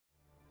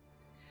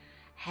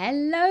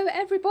Hello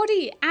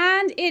everybody,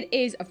 and it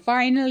is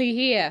finally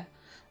here.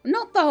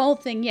 Not the whole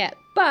thing yet,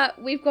 but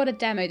we've got a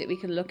demo that we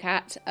can look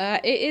at.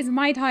 It is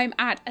my time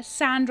at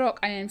Sandrock.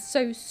 I am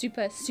so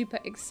super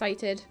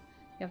excited.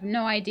 You have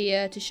no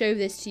idea to show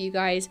this to you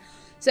guys.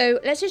 So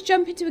let's just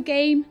jump into a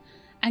game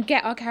and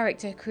get our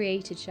character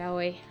created, shall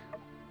we?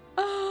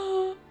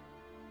 Oh.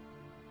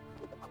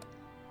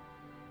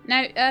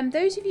 Now,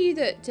 those of you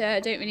that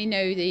don't really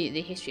know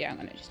the history, I'm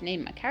going to just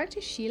name my character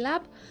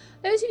Sheelab.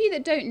 Those of you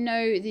that don't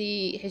know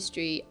the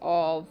history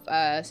of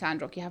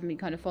Sandrock, you haven't been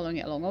kind of following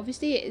it along.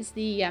 Obviously, it is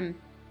the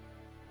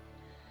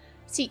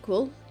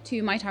sequel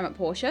to My Time at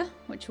Portia,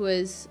 which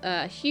was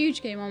a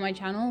huge game on my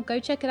channel. Go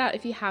check it out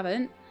if you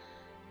haven't.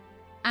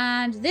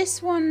 And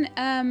this one,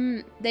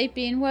 they've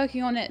been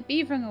working on it,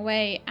 beavering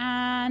away,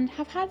 and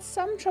have had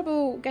some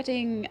trouble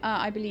getting,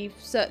 I believe,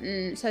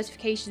 certain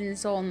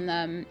certifications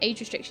on age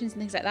restrictions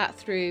and things like that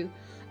through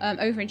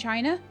over in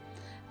China.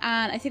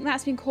 And I think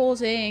that's been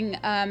causing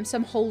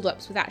some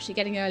hold-ups with actually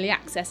getting early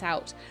access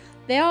out.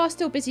 They are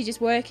still busy just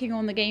working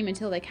on the game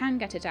until they can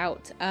get it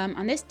out.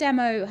 And this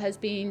demo has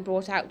been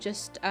brought out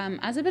just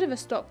as a bit of a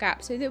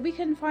stopgap so that we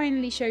can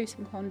finally show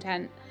some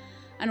content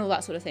and all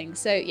that sort of thing.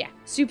 So yeah,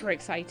 super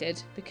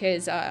excited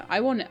because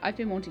I've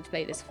been wanting to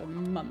play this for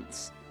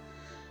months.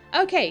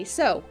 Okay,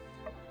 so,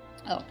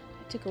 oh,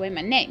 I took away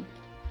my name.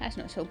 That's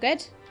not so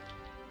good.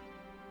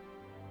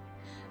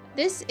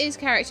 This is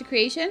character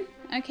creation,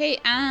 okay,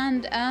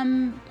 and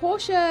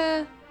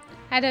Portia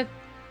had a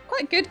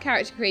quite good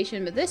character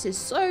creation, but this is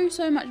so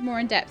much more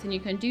in depth and you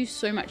can do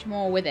so much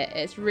more with it.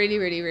 It's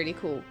really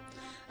cool.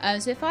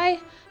 So if I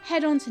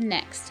head on to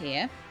next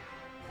here,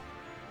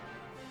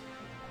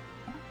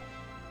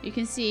 you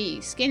can see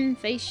skin,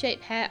 face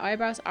shape, hair,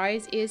 eyebrows,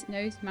 eyes, ears,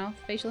 nose, mouth,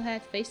 facial hair,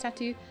 face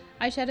tattoo,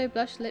 eyeshadow,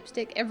 blush,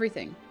 lipstick,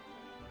 everything.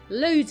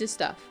 Loads of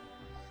stuff.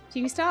 So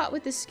you can start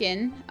with the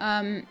skin.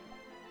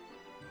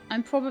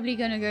 I'm probably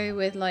going to go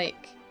with,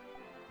 like,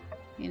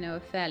 you know, a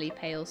fairly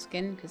pale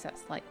skin, because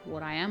that's, like,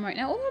 what I am right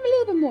now. Although I'm a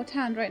little bit more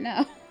tanned right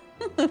now.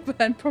 But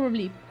I'm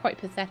probably quite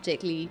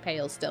pathetically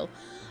pale still.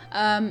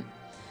 So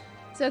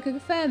I can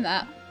confirm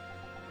that.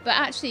 But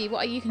actually,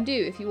 what you can do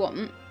if you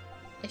want,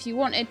 if you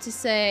wanted to,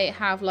 say,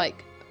 have,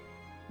 like,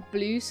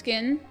 blue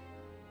skin,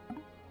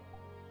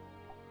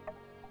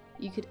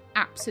 you could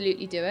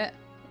absolutely do it.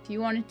 If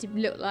you wanted to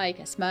look like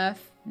a Smurf,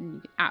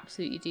 you could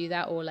absolutely do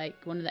that, or like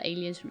one of the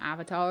aliens from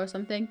Avatar or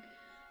something.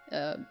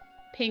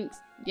 Pink,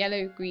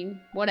 yellow, green,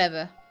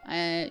 whatever.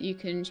 You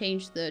can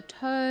change the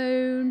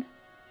tone.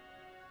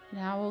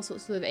 Now all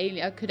sorts of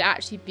alien. I could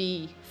actually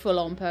be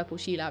full-on purple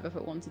Sheelab if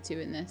I wanted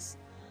to in this.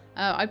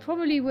 I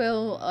probably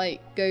will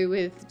like go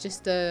with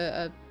just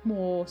a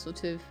more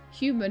sort of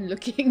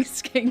human-looking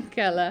skin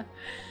color.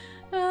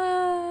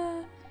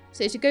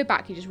 So to go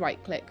back, you just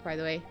right-click. By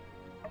the way.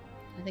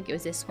 I think it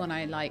was this one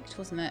I liked,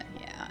 wasn't it?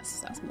 Yeah,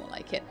 that's more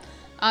like it.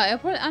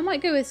 I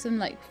might go with some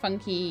like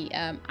funky,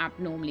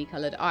 abnormally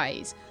coloured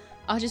eyes.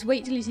 I'll just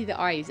wait till you see the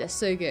eyes. They're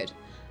so good.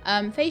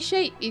 Face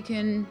shape, you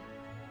can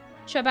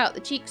chub out the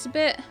cheeks a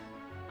bit.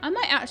 I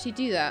might actually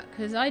do that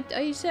because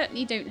I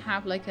certainly don't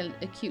have like a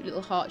cute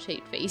little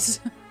heart-shaped face.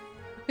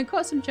 I've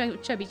got some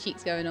chubby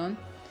cheeks going on.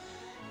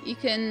 You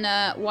can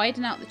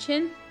widen out the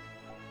chin.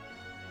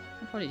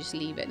 I'll probably just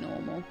leave it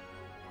normal.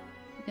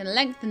 You can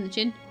lengthen the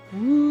chin.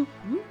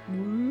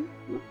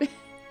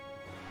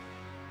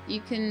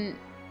 You can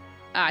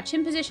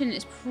chin position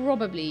is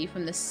probably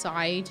from the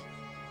side,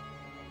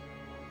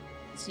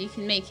 so you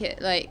can make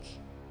it like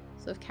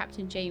sort of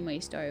Captain Janeway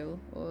style,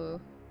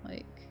 or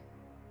like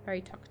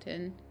very tucked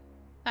in.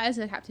 That is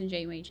a Captain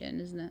Janeway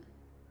chin, isn't it?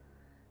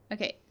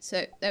 Okay,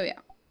 so there we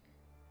are.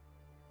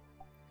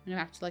 I'm gonna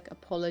have to like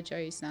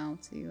apologize now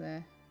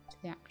to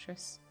the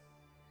actress.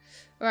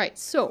 All right,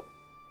 so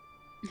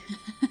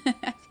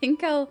I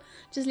think I'll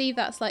just leave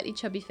that slightly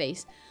chubby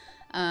face.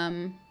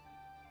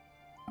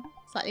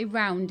 Slightly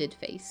rounded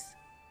face.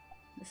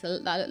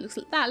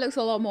 That looks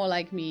a lot more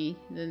like me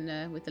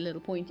than with the little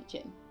pointy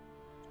chin.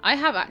 I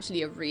have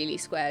actually a really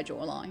square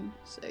jawline,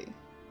 so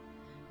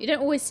you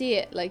don't always see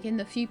it. Like in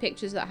the few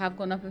pictures that have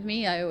gone up of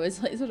me, I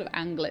always like sort of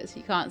angle it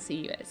so you can't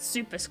see it. It's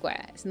super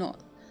square. It's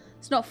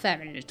not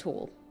feminine at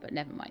all, but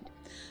never mind.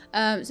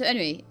 So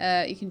anyway,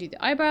 you can do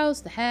the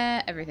eyebrows, the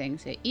hair, everything.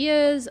 So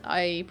ears,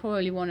 I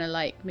probably want to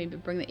like maybe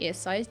bring the ear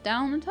size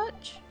down a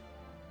touch.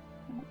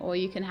 Or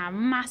you can have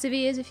massive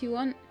ears if you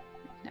want.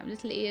 You can have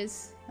little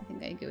ears. I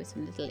think I go with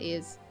some little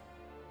ears.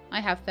 I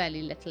have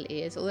fairly little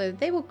ears, although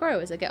they will grow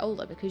as I get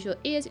older because your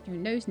ears and your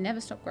nose never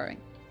stop growing.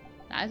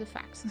 That is a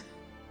fact.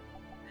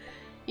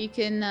 You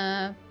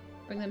can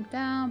bring them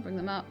down, bring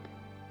them up.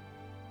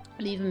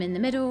 Leave them in the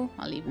middle.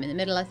 I'll leave them in the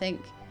middle, I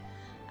think.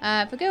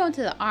 If I go on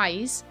to the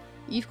eyes,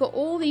 you've got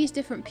all these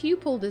different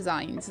pupil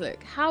designs.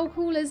 Look, how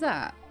cool is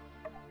that?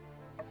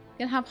 You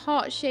can have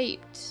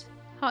heart-shaped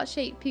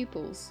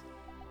pupils.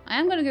 I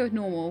am going to go with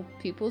normal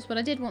pupils, but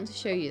I did want to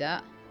show you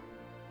that.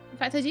 In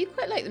fact, I do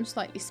quite like them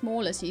slightly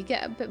smaller, so you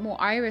get a bit more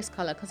iris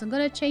colour, because I'm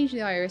going to change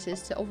the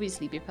irises to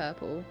obviously be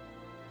purple.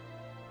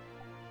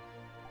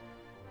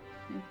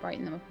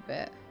 Brighten them up a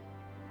bit.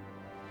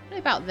 Probably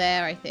about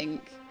there, I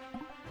think.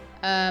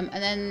 And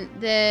then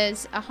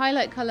there's a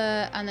highlight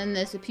colour, and then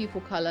there's a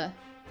pupil colour.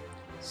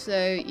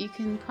 So you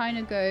can kind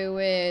of go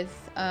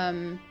with,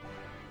 I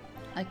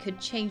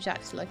could change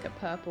that to like a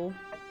purple.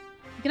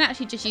 You can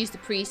actually just use the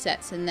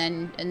presets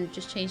and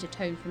just change the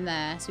tone from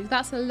there. So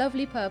that's a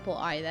lovely purple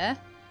eye there.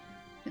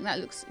 I think that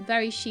looks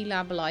very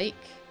She-Lab-like.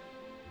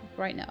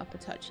 Brighten it up a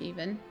touch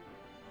even.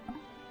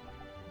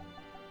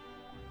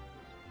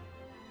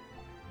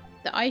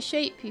 The eye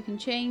shape you can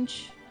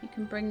change. You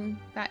can bring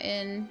that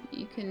in.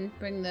 You can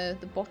bring the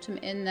bottom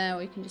in there,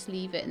 or you can just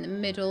leave it in the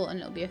middle and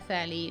it'll be a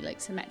fairly like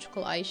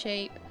symmetrical eye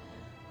shape.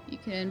 You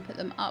can put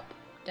them up,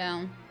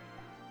 down.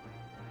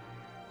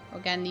 Or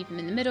again, leave them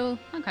in the middle.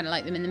 I kind of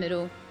like them in the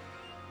middle.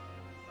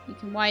 You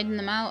can widen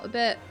them out a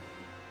bit.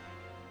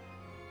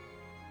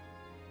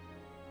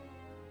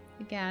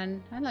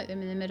 Again, I like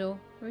them in the middle.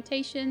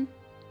 Rotation.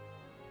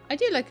 I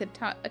do like a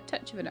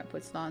touch of an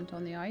upward slant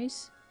on the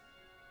eyes.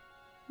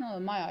 Not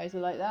that my eyes are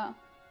like that.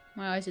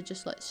 My eyes are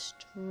just like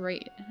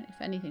straight, if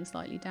anything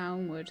slightly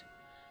downward.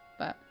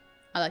 But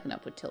I like an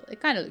upward tilt.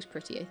 It kind of looks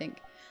pretty, I think.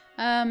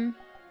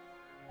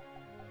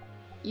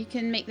 You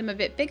can make them a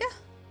bit bigger.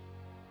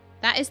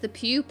 That is the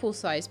pupil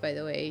size, by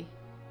the way.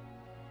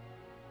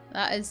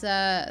 That is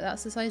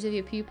that's the size of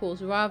your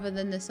pupils rather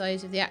than the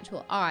size of the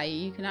actual eye.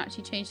 You can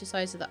actually change the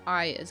size of the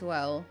eye as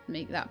well.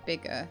 Make that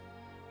bigger.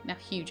 Now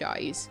huge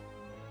eyes.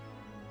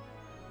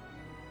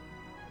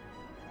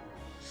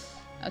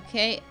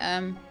 Okay,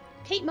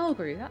 Kate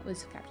Mulgrew, that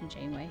was Captain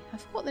Janeway. I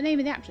forgot the name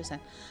of the actress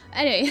then.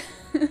 Anyway,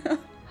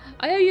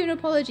 I owe you an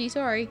apology,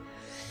 sorry.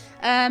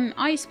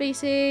 Eye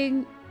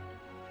spacing.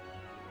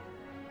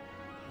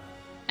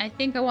 I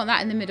think I want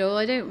that in the middle.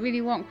 I don't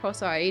really want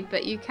cross-eyed,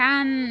 but you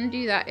can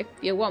do that if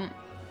you want.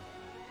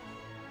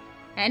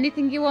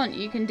 Anything you want,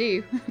 you can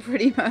do,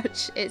 pretty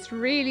much. It's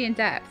really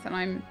in-depth, and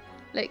I'm,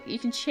 like, you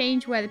can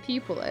change where the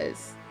pupil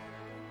is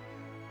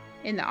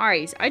in the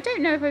eyes. I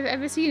don't know if I've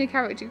ever seen a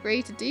character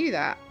creator do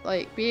that.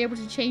 Like, be able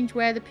to change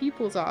where the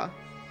pupils are.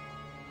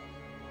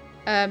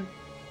 I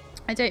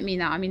don't mean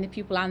that. I mean the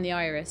pupil and the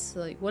iris.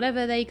 Like,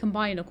 whatever they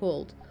combine are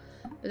called.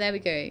 But there we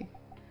go.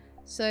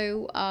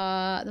 So,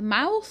 the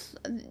mouth.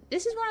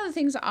 This is one of the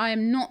things that I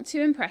am not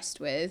too impressed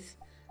with.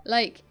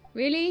 Like,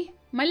 really?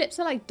 My lips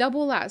are like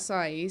double that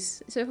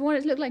size. So if I want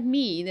it to look like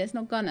me, it's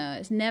not gonna.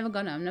 It's never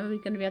gonna. I'm never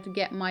gonna be able to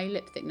get my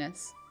lip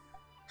thickness.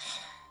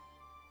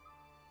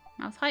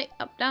 Mouth height,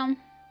 up, down,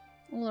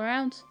 all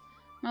around.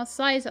 Mouth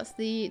size, that's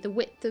the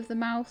width of the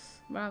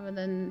mouth rather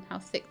than how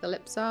thick the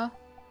lips are.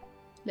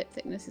 Lip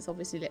thickness is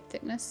obviously lip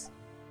thickness.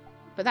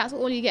 But that's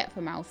all you get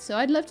for mouth. So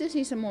I'd love to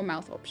see some more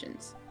mouth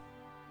options.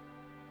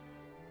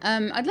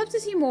 I'd love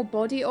to see more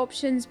body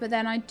options, but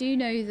then I do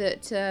know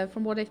that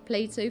from what I've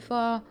played so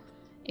far,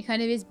 it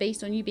kind of is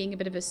based on you being a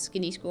bit of a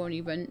skinny, scrawny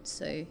runt.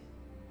 So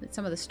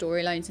some of the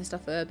storylines and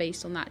stuff are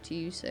based on that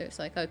too. So it's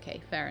like,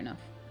 okay, fair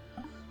enough.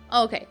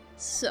 Okay,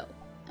 so...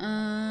 we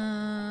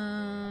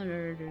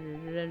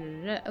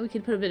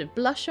can put a bit of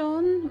blush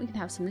on. We can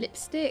have some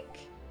lipstick.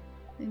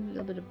 A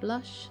little bit of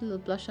blush. A little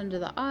blush under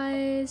the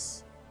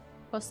eyes.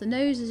 Across the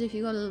nose as if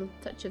you got a little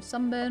touch of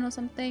sunburn or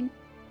something.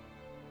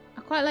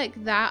 I quite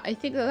like that. I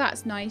think that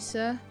that's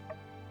nicer.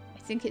 I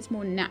think it's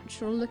more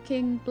natural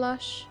looking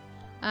blush.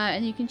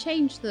 And you can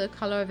change the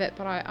colour of it,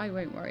 but I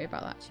won't worry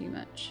about that too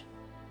much.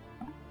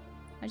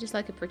 I just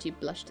like a pretty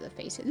blush to the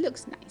face. It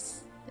looks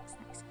nice. Looks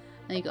nice.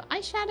 Then you got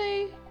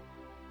eyeshadow.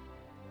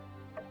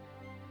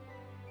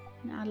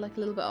 Add like a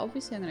little bit.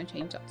 Obviously I'm going to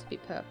change that to be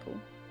purple.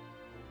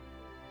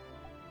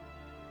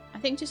 I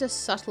think just a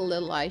subtle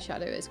little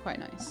eyeshadow is quite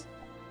nice.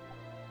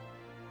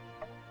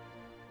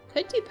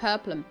 Could do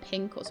purple and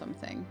pink or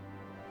something.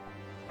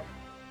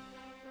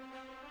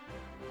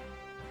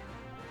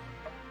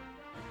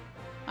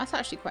 That's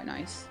actually quite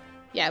nice.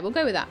 Yeah, we'll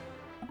go with that.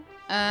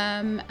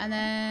 And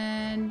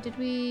then did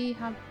we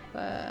have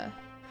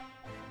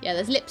yeah,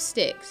 there's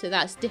lipstick, so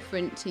that's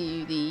different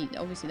to the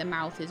obviously the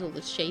mouth is all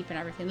the shape and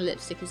everything. The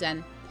lipstick is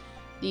then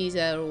these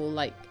are all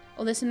like,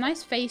 oh, there's some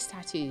nice face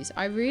tattoos.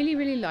 I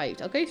really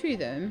liked. I'll go through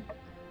them.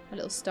 A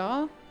little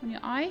star on your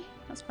eye.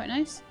 That's quite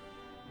nice.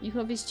 You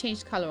can obviously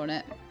change the colour on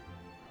it.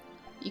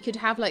 You could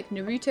have like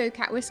Naruto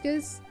cat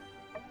whiskers.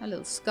 A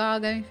little scar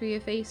going through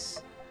your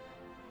face.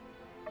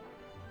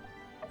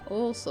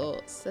 All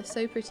sorts. They're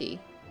so pretty.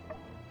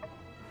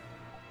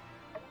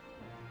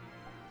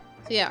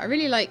 So yeah, I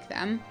really like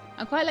them.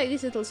 I quite like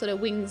these little sort of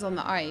wings on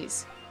the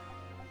eyes.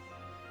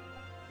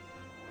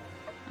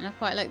 And I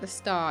quite like the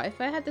star. If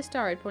I had the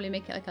star, I'd probably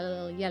make it like a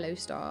little yellow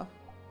star.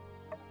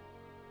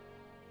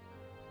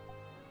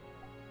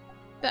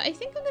 But I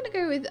think I'm going to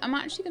go with... I'm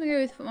actually going to go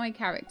with for my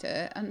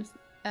character. And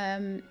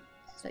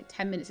it's like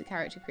 10 minutes of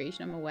character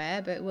creation, I'm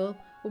aware. But we'll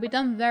be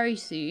done very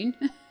soon.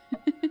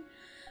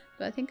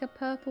 But I think a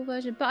purple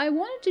version. But I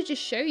wanted to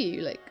just show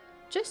you, like,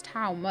 just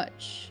how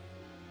much.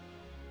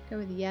 Go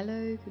with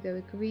yellow. Could go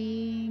with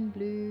green,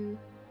 blue.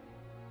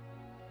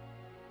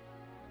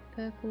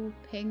 Purple,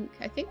 pink.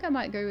 I think I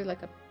might go with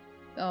like a...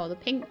 Oh, the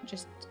pink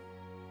just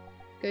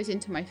goes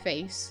into my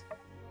face.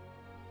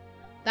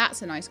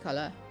 That's a nice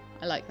colour.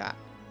 I like that.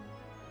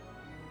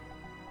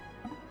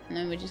 And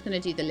then we're just going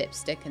to do the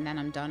lipstick and then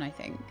I'm done, I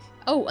think.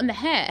 Oh, and the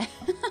hair.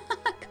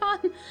 I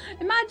can't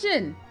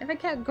imagine if I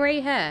kept grey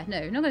hair. No,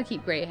 I'm not going to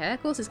keep grey hair.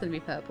 Of course it's going to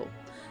be purple.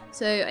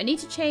 So I need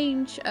to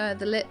change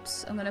the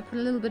lips. I'm going to put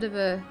a little bit of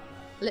a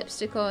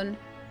lipstick on.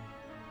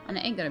 And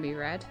it ain't going to be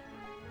red.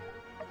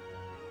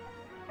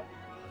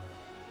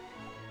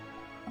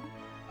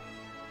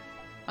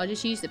 I'll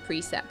just use the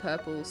preset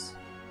purples.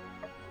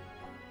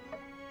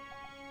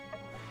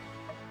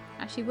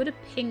 Actually, would a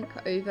pink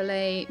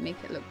overlay make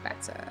it look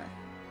better?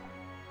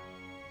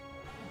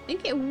 I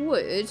think it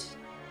would.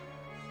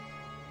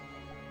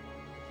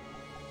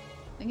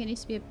 I think it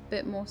needs to be a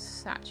bit more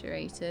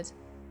saturated.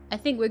 I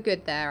think we're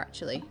good there,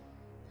 actually.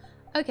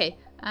 Okay,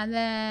 and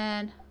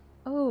then...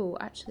 Oh,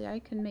 actually, I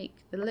can make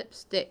the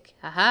lipstick.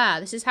 Haha,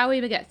 this is how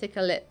we get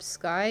thicker lips,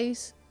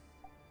 guys.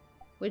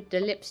 With the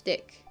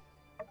lipstick.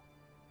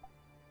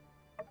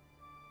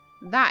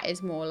 That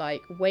is more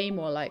like, way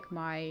more like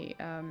my...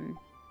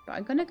 But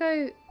I'm going to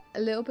go a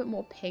little bit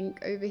more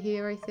pink over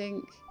here, I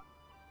think.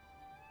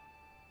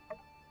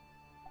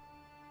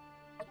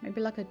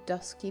 Maybe like a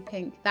dusky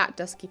pink. That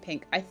dusky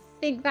pink. I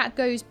think that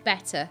goes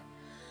better.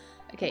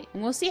 Okay,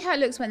 and we'll see how it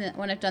looks when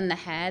I've done the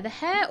hair. The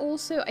hair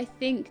also, I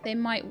think they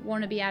might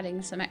want to be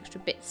adding some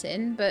extra bits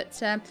in.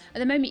 But at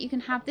the moment, you can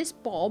have this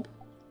bob.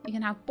 You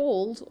can have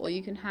bald, or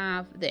you can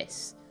have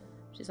this,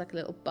 which is like a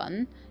little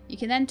bun. You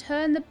can then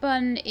turn the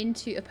bun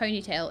into a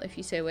ponytail if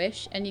you so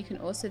wish. And you can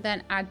also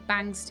then add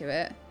bangs to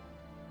it.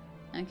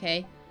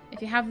 Okay,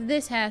 if you have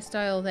this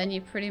hairstyle, then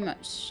you pretty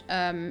much,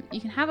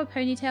 you can have a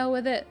ponytail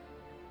with it.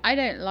 I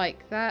don't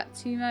like that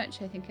too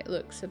much. I think it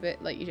looks a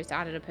bit like you just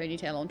added a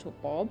ponytail onto a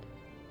bob.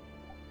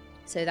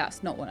 So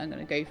that's not what I'm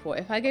going to go for.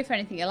 If I go for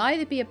anything, it'll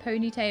either be a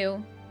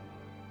ponytail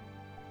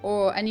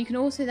or, and you can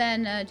also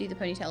then do the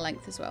ponytail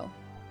length as well,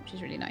 which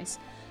is really nice.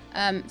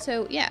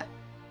 So yeah,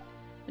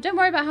 but don't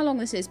worry about how long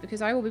this is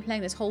because I will be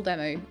playing this whole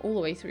demo all the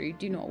way through.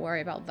 Do not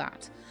worry about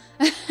that.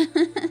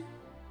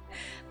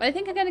 But I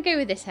think I'm going to go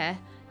with this hair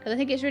because I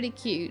think it's really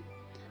cute.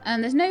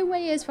 And there's no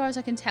way, as far as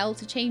I can tell,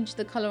 to change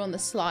the colour on the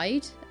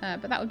slide.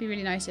 But that would be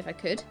really nice if I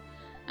could.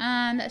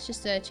 And let's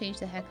just change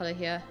the hair colour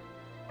here.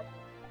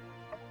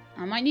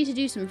 I might need to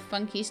do some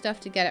funky stuff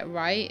to get it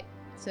right.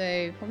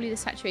 So probably the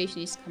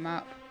saturation needs to come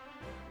up.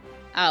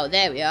 Oh,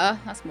 there we are.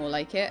 That's more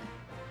like it.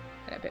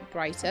 Get it a bit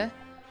brighter. And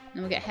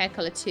then we'll get hair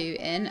colour 2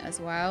 in as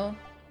well.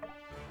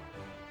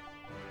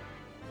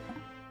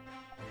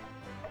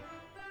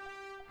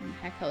 And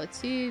hair colour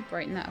 2,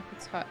 brighten that up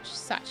a touch,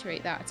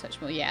 saturate that a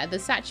touch more. Yeah, the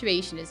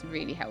saturation is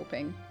really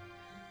helping.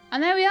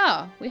 And there we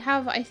are. We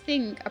have, I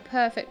think, a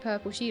perfect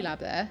purple She-Lab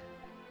there.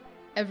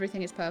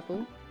 Everything is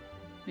purple.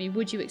 I mean,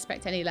 would you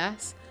expect any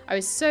less? I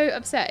was so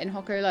upset in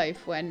Hoko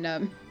Life when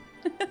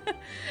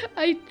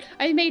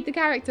I made the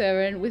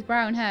character and with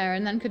brown hair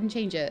and then couldn't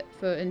change it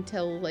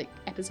until like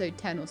episode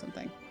 10 or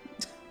something.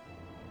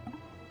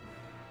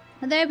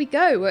 And there we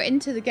go. We're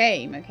into the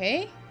game,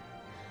 okay?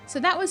 So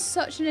that was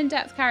such an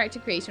in-depth character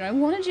creation. I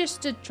wanted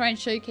just to try and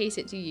showcase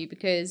it to you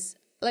because,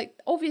 like,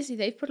 obviously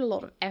they've put a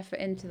lot of effort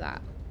into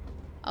that.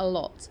 A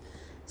lot.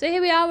 So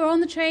here we are. We're on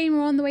the train.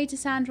 We're on the way to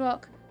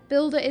Sandrock.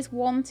 Builder is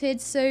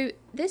wanted. So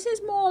this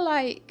is more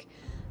like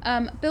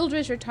Builder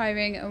is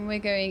retiring and we're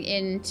going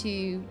in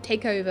to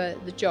take over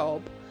the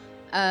job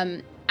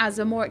as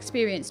a more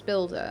experienced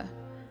builder.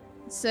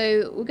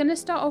 So we're going to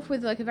start off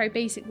with like a very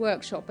basic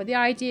workshop, but the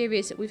idea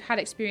is that we've had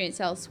experience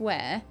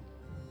elsewhere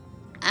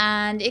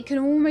and it can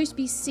almost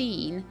be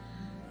seen...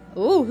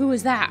 Oh, who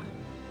was that?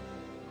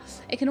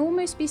 It can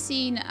almost be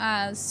seen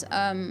as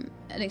an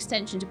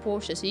extension to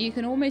Portia. So you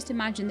can almost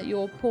imagine that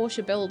your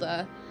Portia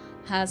builder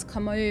has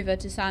come over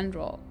to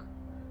Sandrock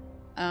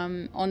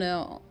on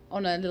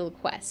a little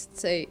quest,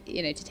 so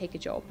you know, to take a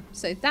job.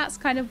 So that's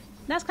kind of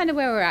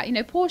where we're at. You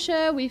know,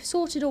 Portia, we've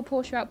sorted all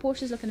Portia out.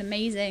 Portia's looking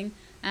amazing.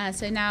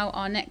 So now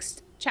our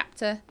next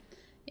chapter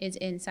is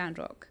in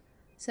Sandrock.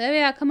 So there we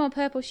are. Come on,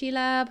 Purple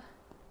She-Lab.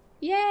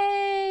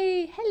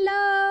 Yay!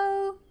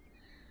 Hello.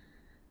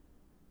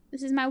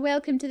 This is my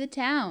welcome to the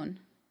town.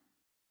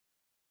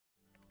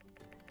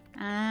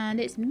 And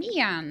it's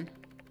Mian.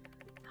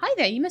 Hi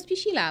there, you must be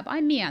She-Lab.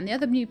 I'm Mian, the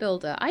other new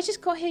builder. I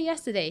just got here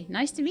yesterday.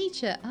 Nice to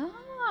meet you.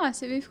 Ah,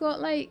 so we've got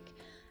like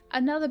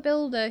another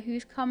builder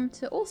who's come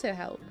to also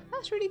help.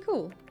 That's really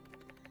cool.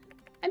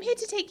 I'm here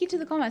to take you to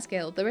the Commerce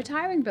Guild. The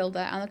retiring builder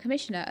and the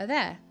commissioner are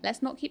there.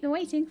 Let's not keep them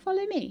waiting.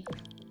 Follow me.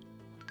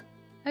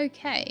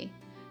 Okay.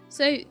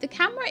 So the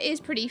camera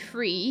is pretty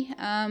free.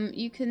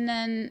 You can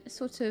then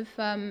sort of...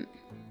 you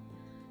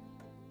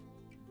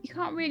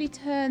can't really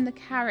turn the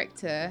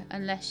character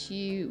unless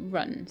you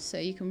run. So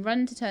you can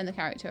run to turn the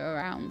character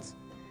around.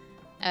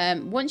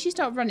 Once you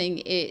start running,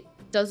 it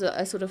does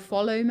a sort of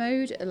follow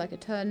mode, like a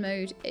turn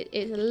mode.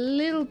 It's a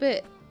little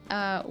bit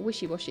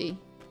wishy-washy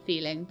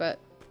feeling, but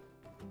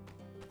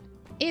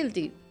it'll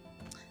do.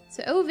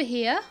 So over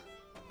here.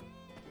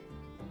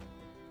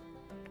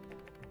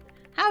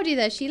 Howdy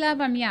there,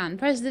 She-Lab. I'm Jan,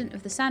 president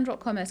of the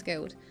Sandrock Commerce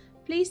Guild.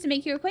 Pleased to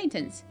make your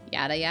acquaintance.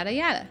 Yada, yada,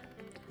 yada.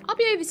 I'll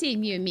be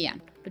overseeing you and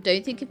Mian. But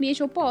don't think of me as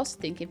your boss,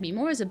 think of me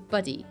more as a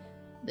buddy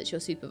that's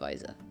your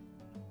supervisor.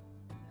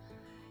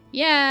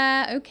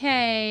 Yeah,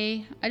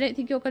 okay. I don't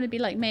think you're going to be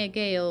like Mayor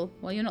Gale.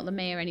 Well, you're not the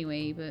mayor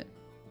anyway, but...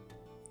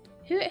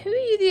 Who are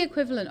you the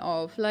equivalent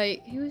of?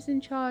 Like, who is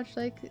in charge?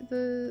 Like,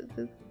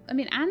 I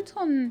mean,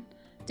 Anton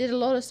did a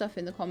lot of stuff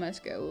in the Commerce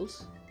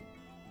Guild.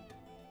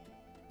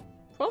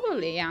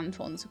 Probably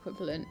Anton's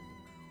equivalent.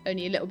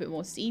 Only a little bit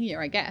more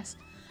senior, I guess.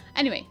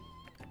 Anyway.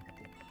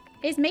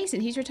 Here's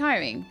Mason. He's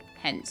retiring.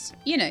 Hence,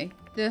 you know,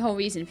 the whole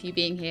reason for you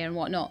being here and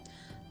whatnot.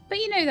 But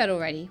you know that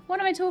already. What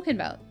am I talking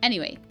about?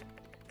 Anyway.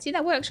 See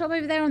that workshop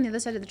over there on the other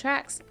side of the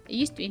tracks? It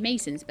used to be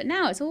Mason's, but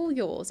now it's all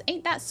yours.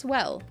 Ain't that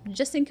swell?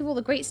 Just think of all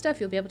the great stuff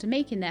you'll be able to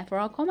make in there for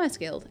our Commerce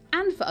Guild.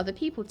 And for other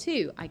people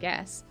too, I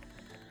guess.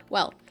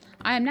 Well,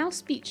 I am now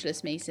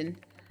speechless, Mason.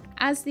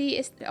 I'm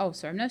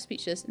now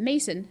speechless.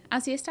 Mason,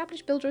 as the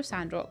established builder of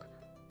Sandrock,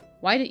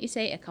 why don't you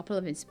say a couple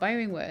of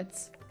inspiring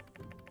words?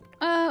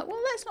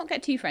 Well, let's not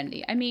get too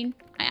friendly. I mean,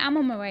 I am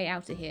on my way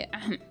out of here.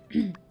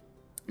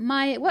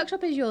 My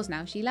workshop is yours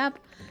now, She-Lab.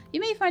 You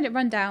may find it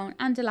run down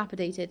and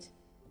dilapidated.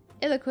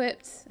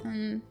 Ill-equipped,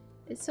 and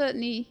it's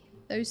certainly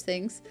those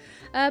things.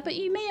 But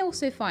you may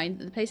also find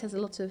that the place has a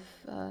lot of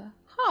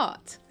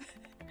heart.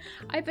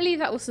 I believe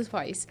that will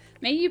suffice.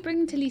 May you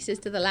bring Talisa's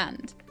to the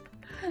land.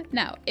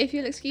 Now, if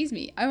you'll excuse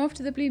me, I'm off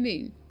to the Blue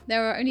Moon.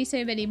 There are only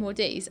so many more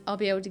days I'll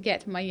be able to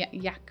get my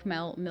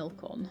Yakmel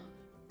milk on.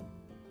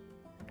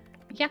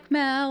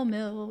 Yakmel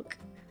milk.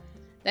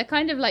 They're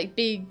kind of like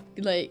big,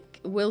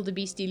 like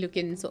wildebeesty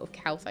looking sort of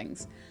cow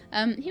things.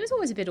 He was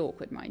always a bit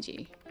awkward, mind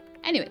you.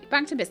 Anyway,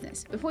 back to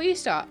business. Before you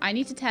start, I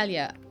need to tell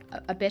you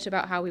a bit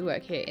about how we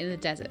work here in the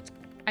desert.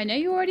 I know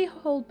you already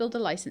hold builder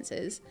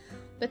licenses,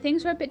 but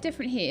things are a bit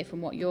different here from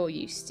what you're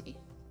used to.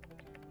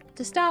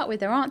 To start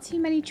with, there aren't too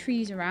many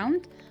trees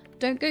around.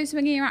 Don't go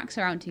swinging your axe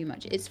around too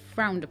much. It's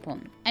frowned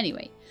upon.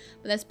 Anyway,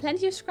 but there's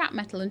plenty of scrap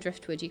metal and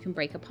driftwood you can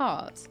break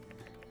apart.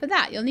 For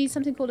that, you'll need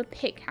something called a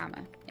pick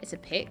hammer. It's a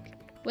pick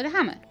with a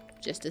hammer,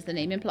 just as the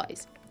name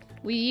implies.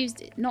 We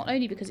used it not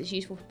only because it's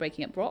useful for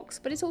breaking up rocks,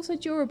 but it's also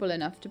durable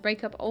enough to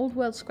break up old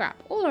world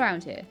scrap all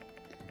around here.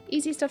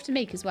 Easy stuff to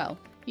make as well.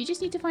 You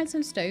just need to find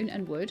some stone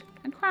and wood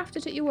and craft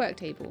it at your work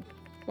table.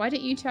 Why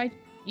don't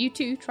you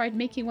two try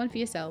making one for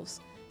yourselves?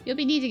 You'll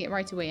be needing it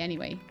right away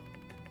anyway.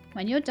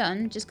 When you're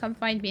done, just come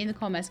find me in the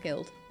Commerce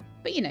Guild.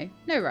 But you know,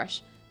 no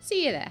rush.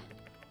 See you there.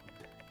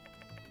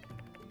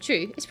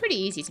 True, it's pretty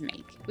easy to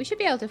make. We should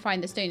be able to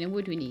find the stone and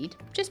wood we need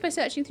just by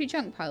searching through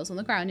junk piles on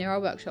the ground near our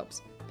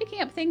workshops.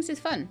 Picking up things is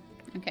fun.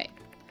 Okay.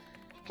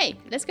 Hey,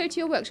 let's go to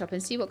your workshop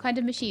and see what kind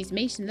of machines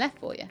Mason left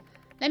for you.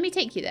 Let me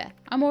take you there.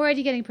 I'm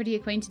already getting pretty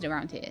acquainted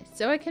around here,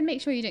 so I can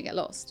make sure you don't get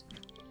lost.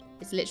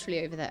 It's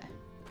literally over there.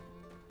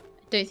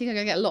 I don't think I'm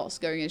going to get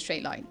lost going in a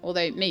straight line,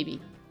 although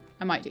maybe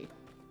I might do.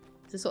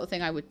 It's the sort of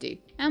thing I would do.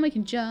 And we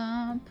can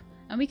jump,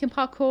 and we can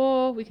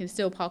parkour. We can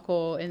still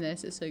parkour in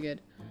this. It's so good.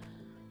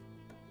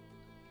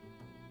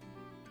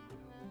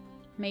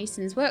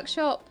 Mason's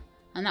workshop,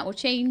 and that will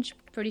change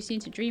pretty soon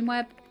to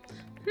Dreamweb.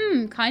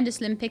 Kinda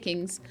slim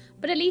pickings,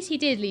 but at least he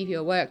did leave you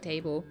a work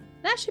table.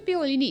 That should be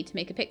all you need to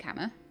make a pick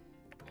hammer.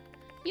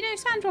 You know,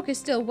 Sandrock is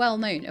still well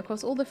known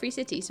across all the Free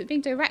Cities for being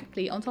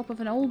directly on top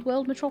of an old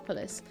world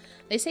metropolis.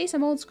 They say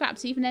some old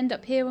scraps even end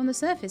up here on the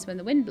surface when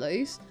the wind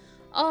blows.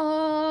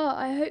 Oh,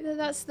 I hope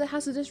that's the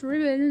hazardous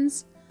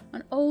ruins.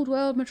 An old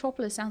world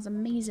metropolis sounds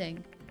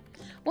amazing.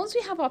 Once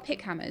we have our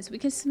pick hammers, we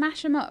can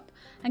smash them up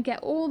and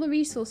get all the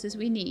resources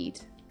we need.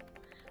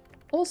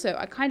 Also,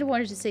 I kind of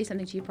wanted to say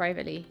something to you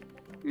privately.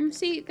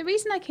 See, the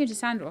reason I came to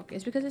Sandrock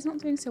is because it's not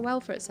doing so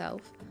well for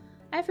itself.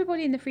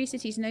 Everybody in the Free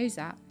Cities knows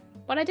that,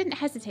 but I didn't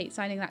hesitate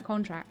signing that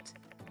contract.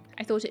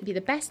 I thought it'd be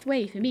the best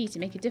way for me to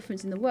make a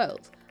difference in the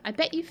world. I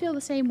bet you feel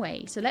the same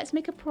way, so let's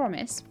make a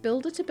promise,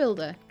 builder to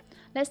builder.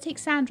 Let's take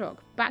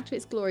Sandrock back to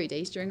its glory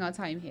days during our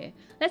time here.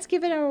 Let's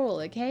give it our all,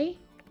 okay?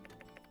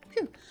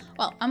 Phew.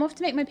 Well, I'm off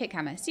to make my pick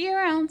hammer. See you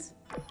around.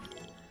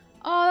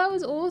 Oh, that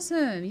was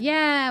awesome.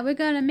 Yeah, we're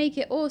gonna make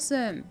it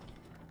awesome.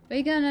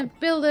 We're gonna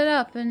build it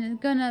up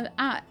and gonna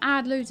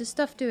add loads of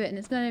stuff to it, and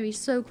it's gonna be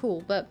so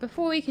cool. But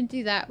before we can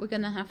do that, we're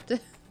gonna have to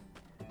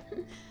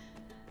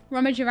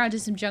rummage around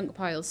in some junk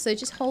piles. So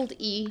just hold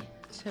E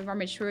to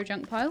rummage through a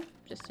junk pile,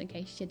 just in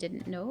case you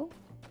didn't know.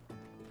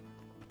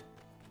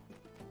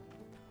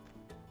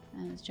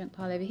 And there's a junk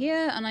pile over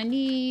here, and I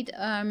need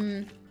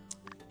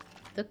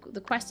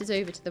the quest is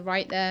over to the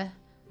right there.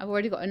 I've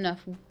already got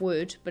enough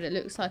wood, but it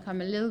looks like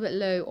I'm a little bit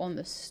low on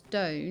the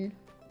stone.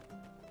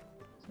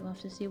 So I'll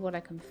have to see what I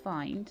can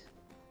find.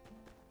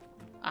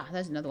 Ah,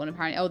 there's another one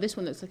apparently. Oh, this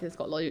one looks like it's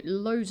got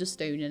loads of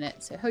stone in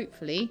it. So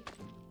hopefully,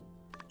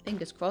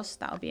 fingers crossed,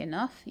 that'll be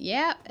enough.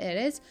 Yeah, it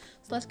is.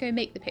 So let's go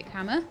make the pick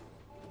hammer.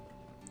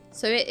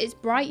 So it's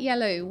bright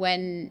yellow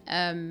when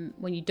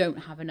you don't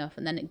have enough,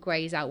 and then it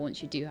greys out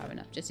once you do have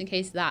enough, just in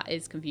case that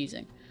is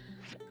confusing.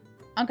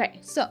 Okay,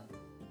 so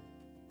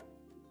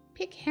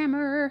pick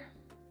hammer.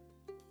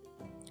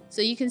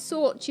 So you can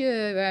sort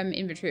your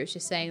inventory, it's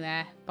just saying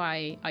there,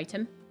 by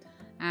item.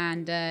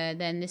 And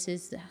then this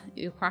is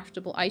your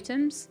craftable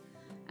items.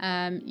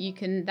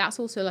 That's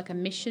also like a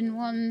mission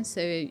one.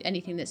 So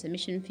anything that's a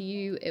mission for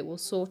you, it will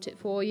sort it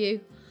for you.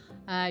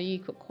 You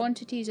put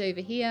quantities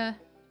over here.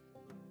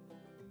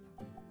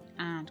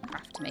 And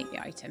craft to make the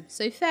item.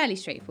 So fairly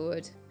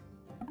straightforward.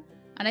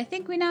 And I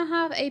think we now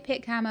have a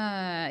pick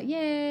hammer.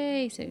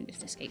 Yay! So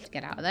just escape to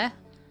get out of there.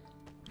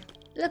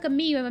 Look at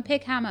me with a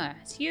pick hammer.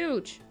 It's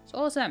huge. It's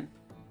awesome.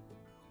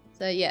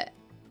 So yeah,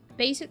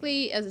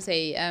 basically, as I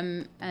say,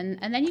 and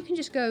then you can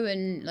just go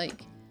and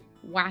like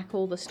whack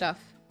all the stuff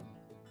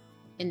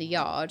in the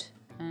yard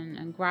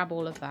and grab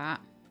all of that.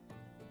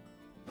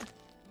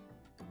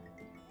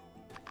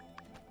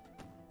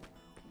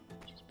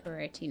 Which is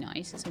pretty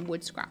nice. There's some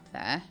wood scrap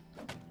there.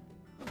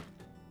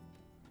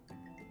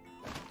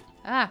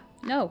 Ah,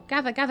 no.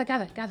 Gather, gather,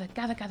 gather, gather,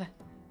 gather, gather.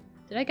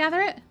 Did I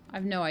gather it? I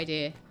have no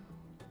idea.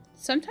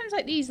 Sometimes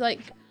like these like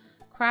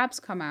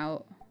crabs come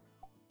out.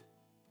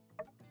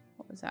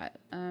 What was that?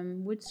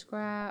 Wood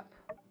scrap.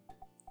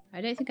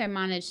 I don't think I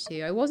managed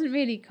to. I wasn't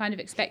really kind of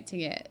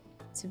expecting it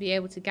to be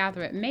able to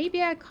gather it.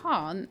 Maybe I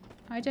can't.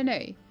 I don't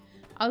know.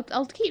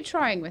 I'll keep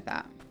trying with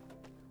that.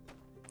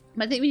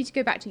 But I think we need to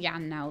go back to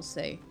Jan now,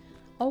 so.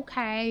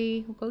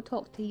 Okay, we'll go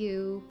talk to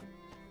you.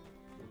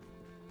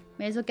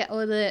 May as well get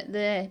all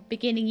the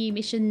beginning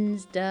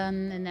missions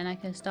done, and then I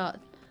can start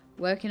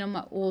working on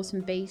my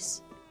awesome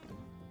base.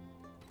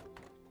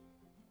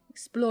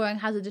 Exploring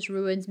hazardous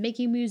ruins,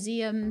 making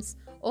museums,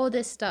 all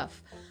this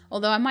stuff.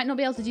 Although I might not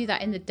be able to do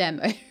that in the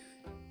demo.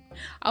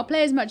 I'll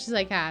play as much as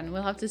I can.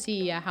 We'll have to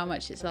see how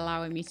much it's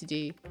allowing me to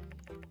do.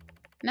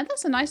 Now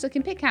that's a nice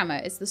looking pick hammer.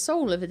 It's the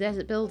soul of a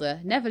desert builder.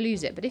 Never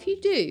lose it. But if you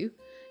do,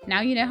 now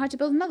you know how to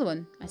build another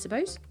one, I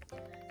suppose.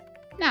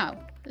 Now,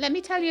 let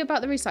me tell you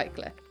about the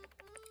recycler.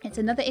 It's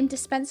another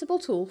indispensable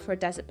tool for a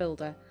desert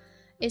builder.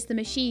 It's the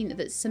machine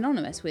that's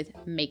synonymous with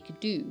make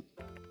do.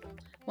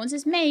 Once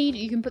it's made,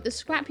 you can put the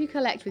scrap you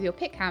collect with your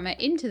pick hammer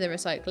into the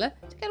recycler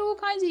to get all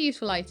kinds of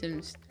useful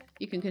items.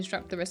 You can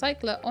construct the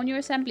recycler on your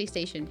assembly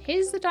station.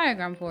 Here's the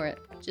diagram for it.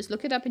 Just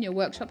look it up in your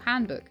workshop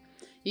handbook.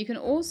 You can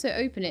also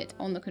open it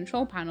on the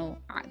control panel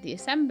at the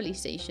assembly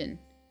station.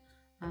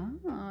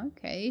 Ah,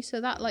 okay. So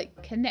that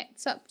like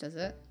connects up, does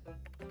it?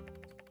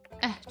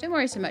 Don't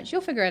worry so much. You'll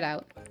figure it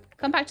out.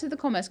 Come back to the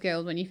Commerce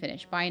Guild when you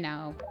finish. Bye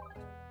now.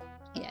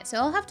 Yeah, so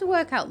I'll have to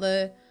work out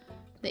the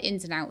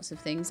ins and outs of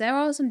things. There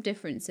are some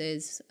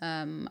differences,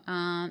 and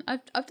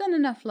I've done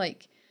enough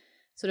like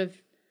sort of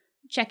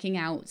checking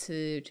out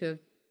to have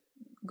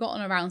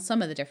gotten around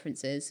some of the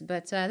differences,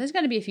 but there's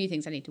going to be a few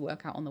things I need to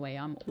work out on the way.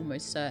 I'm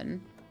almost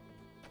certain.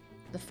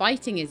 The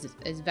fighting is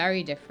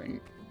very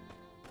different,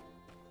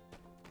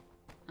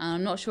 and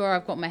I'm not sure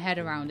I've got my head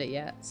around it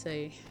yet.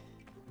 So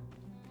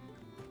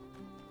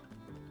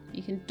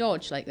you can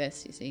dodge like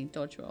this, you see,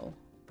 dodge roll.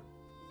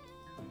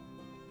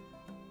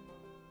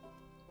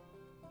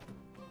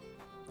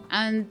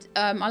 And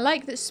I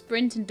like that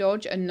sprint and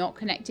dodge are not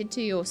connected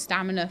to your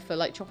stamina for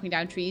like chopping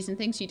down trees and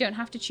things. So you don't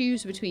have to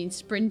choose between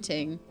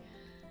sprinting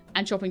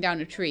and chopping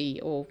down a tree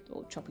or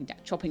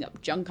chopping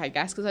up junk, I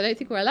guess, because I don't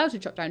think we're allowed to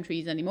chop down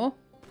trees anymore.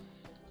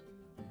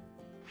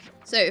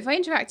 So if I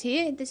interact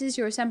here, this is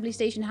your assembly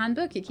station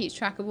handbook. It keeps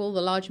track of all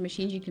the larger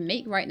machines you can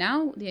make. Right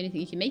now, the only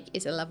thing you can make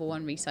is a level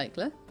 1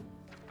 recycler.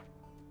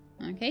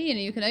 Okay, and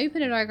you can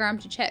open a diagram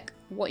to check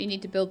what you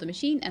need to build the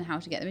machine and how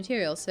to get the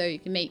materials. So you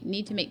can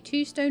need to make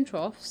 2 stone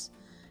troughs,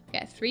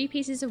 get 3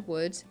 pieces of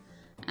wood,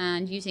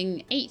 and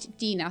using 8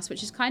 DNAS,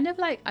 which is kind of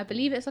like, I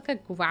believe it's like a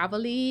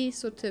gravelly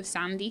sort of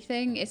sandy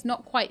thing. It's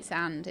not quite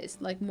sand,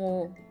 it's like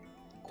more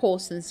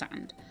coarse than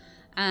sand,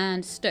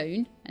 and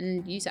stone,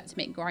 and use that to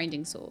make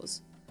grinding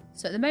saws.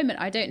 So at the moment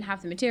I don't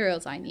have the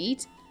materials I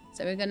need,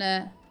 so we're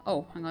gonna,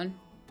 oh hang on,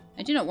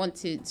 I do not want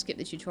to skip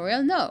the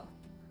tutorial, no.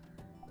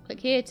 Click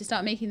here to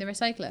start making the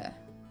recycler.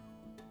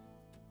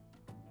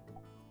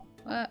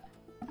 What?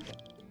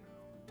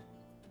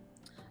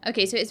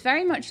 Okay, so it's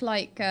very much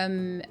like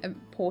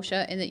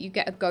Porsche in that you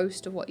get a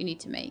ghost of what you need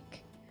to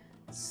make.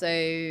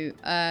 So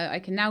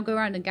I can now go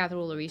around and gather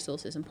all the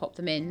resources and pop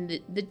them in.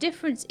 The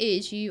difference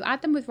is you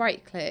add them with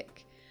right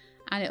click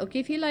and it'll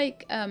give you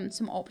like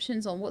some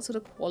options on what sort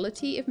of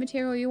quality of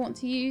material you want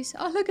to use.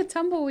 Oh, look, a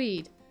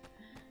tumbleweed.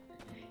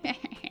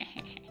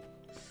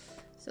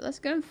 So let's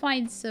go and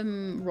find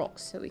some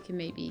rocks so we can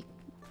maybe...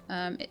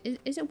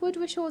 is it wood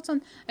we're short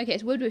on? Okay,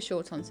 it's wood we're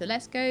short on. So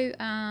let's go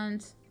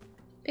and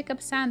pick up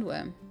a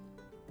sandworm.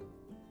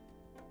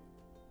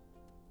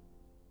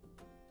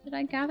 Did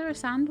I gather a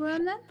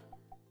sandworm then?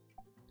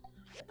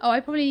 Oh, I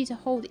probably need to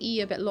hold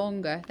E a bit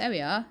longer. There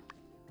we are.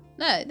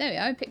 There we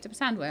are. I picked up a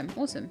sandworm.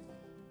 Awesome.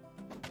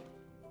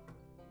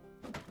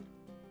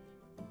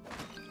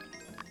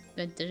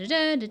 Da, da,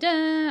 da, da,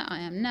 da. I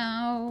am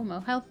now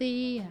more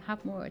healthy. I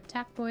have more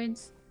attack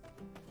points.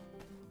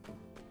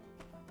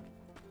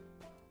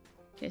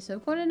 Okay, so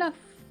I've got enough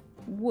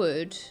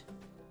wood.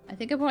 I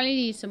think I probably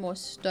need some more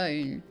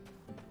stone.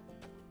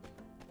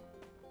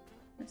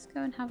 Let's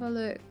go and have a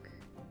look.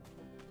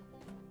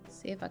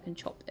 See if I can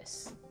chop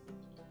this.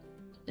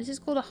 This is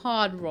called a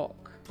hard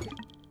rock.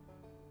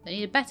 I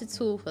need a better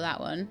tool for that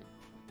one.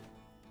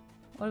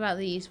 What about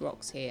these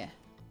rocks here?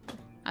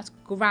 That's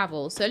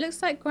gravel. So it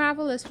looks like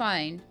gravel is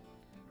fine.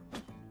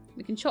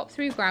 We can chop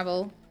through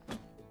gravel.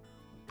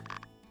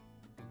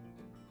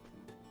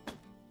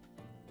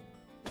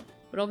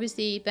 But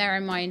obviously, bear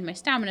in mind, my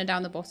stamina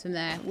down the bottom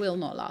there will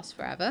not last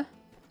forever.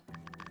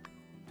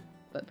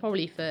 But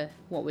probably for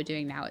what we're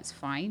doing now, it's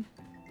fine.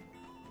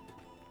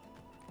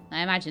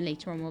 I imagine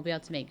later on we'll be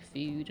able to make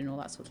food and all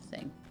that sort of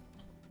thing.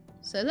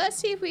 So let's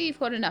see if we've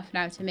got enough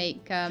now to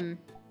make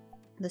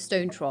the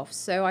stone troughs.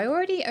 So I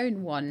already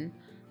own one,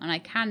 and I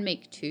can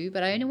make two,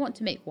 but I only want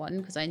to make one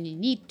because I only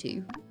need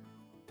two.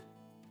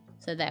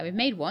 So there, we've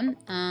made one,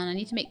 and I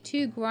need to make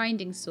 2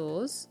 grinding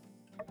saws.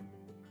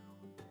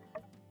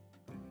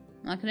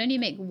 I can only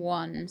make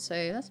one, so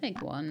let's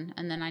make one.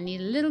 And then I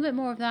need a little bit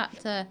more of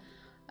that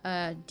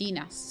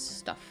DNAS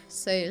stuff.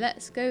 So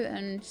let's go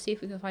and see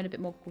if we can find a bit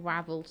more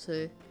gravel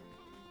to...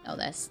 Oh,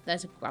 there's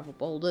a gravel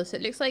boulder. So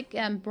it looks like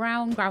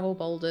brown gravel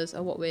boulders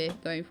are what we're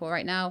going for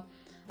right now.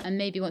 And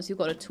maybe once we've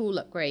got a tool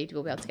upgrade,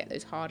 we'll be able to get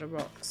those harder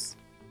rocks.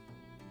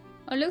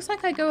 Oh, it looks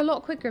like I go a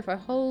lot quicker if I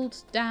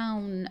hold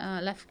down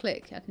left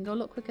click. I can go a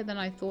lot quicker than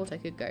I thought I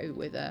could go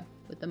with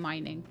the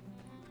mining.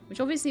 Which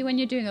obviously when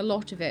you're doing a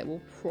lot of it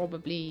will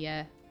probably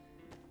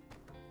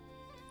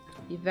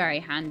be very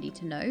handy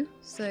to know.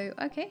 So,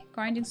 okay,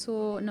 grinding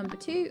saw number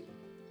 2.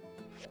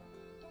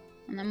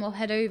 And then we'll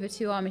head over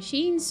to our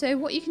machine. So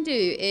what you can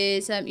do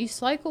is you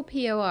cycle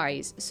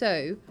POIs.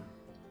 So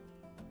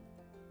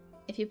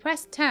if you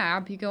press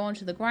tab, you go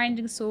onto the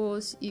grinding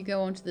saws, you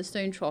go onto the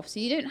stone trough.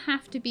 So you don't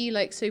have to be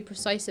like so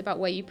precise about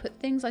where you put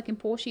things. Like in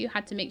Porsche, you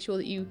had to make sure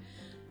that you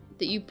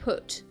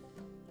put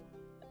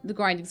the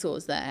grinding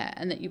saws there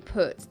and that you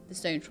put the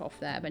stone trough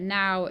there. But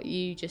now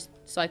you just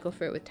cycle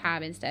through it with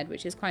tab instead,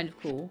 which is kind of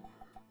cool.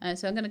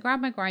 So I'm going to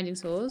grab my grinding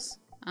saws,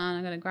 and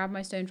I'm going to grab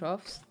my stone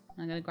troughs,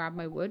 and I'm going to grab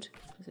my wood.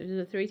 So those are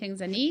the 3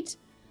 things I need.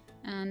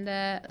 And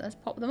let's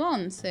pop them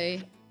on. So,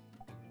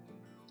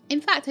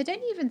 in fact, I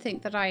don't even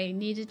think that I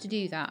needed to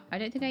do that. I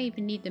don't think I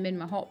even need them in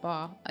my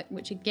hotbar,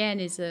 which again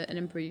is an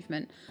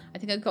improvement. I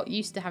think I got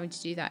used to having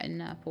to do that in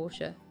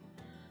Porsche.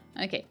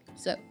 Okay,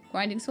 so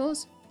grinding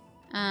saws.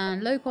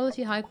 And low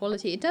quality, high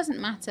quality. It doesn't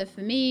matter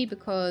for me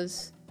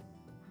because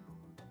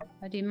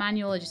if I do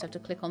manual, I just have to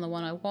click on the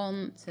one I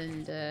want.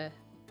 And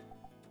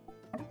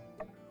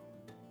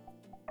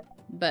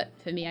but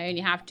for me, I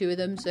only have 2 of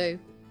them, so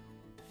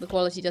the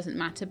quality doesn't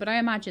matter. But I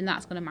imagine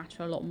that's going to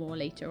matter a lot more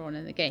later on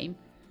in the game.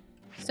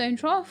 Stone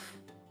trough.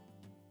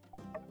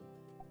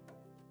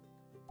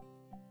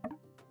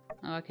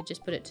 Oh, I could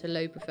just put it to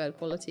low preferred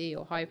quality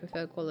or high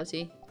preferred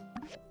quality.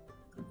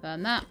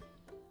 Confirm that.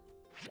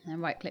 And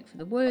then right click for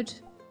the wood.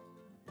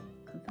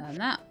 Confirm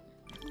that.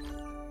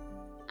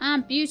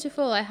 And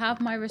beautiful, I have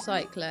my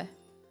recycler.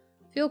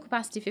 Fuel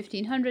capacity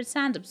 1500,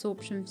 sand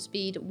absorption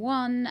speed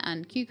 1,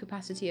 and Q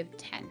capacity of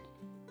 10.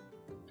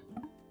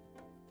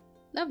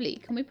 Lovely.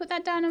 Can we put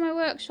that down in my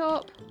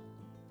workshop?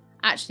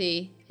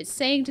 Actually, it's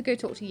saying to go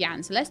talk to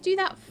Jan, so let's do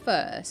that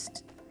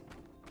first.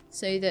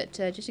 So that,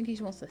 just in case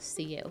he wants to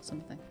see it or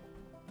something.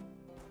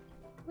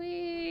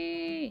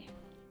 Whee!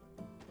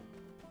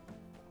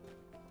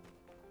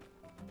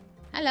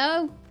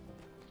 Hello!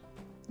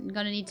 I'm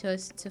gonna need to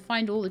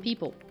find all the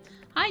people.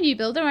 Hi, new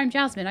builder. I'm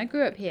Jasmine. I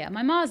grew up here.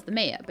 My ma's the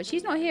mayor, but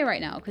she's not here right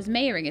now because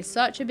mayoring is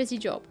such a busy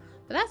job.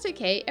 But that's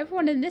okay.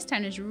 Everyone in this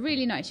town is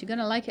really nice. You're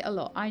gonna like it a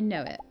lot. I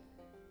know it.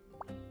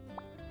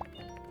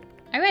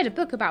 I read a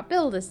book about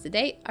builders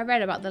today. I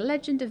read about the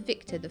legend of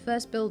Victor, the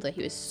first builder.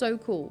 He was so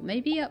cool.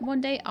 Maybe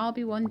one day I'll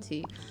be one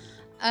too.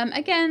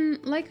 Again,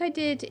 like I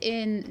did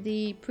in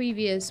the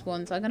previous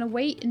ones, I'm gonna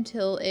wait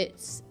until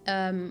it's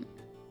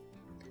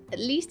at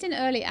least in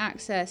early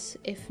access,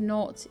 if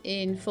not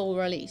in full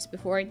release,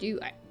 before I do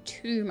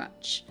too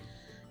much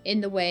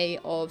in the way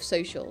of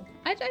social.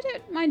 I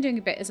don't mind doing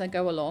a bit as I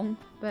go along,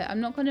 but I'm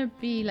not going to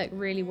be like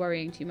really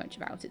worrying too much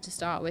about it to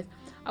start with.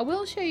 I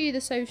will show you the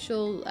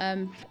social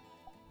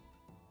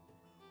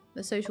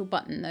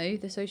button though,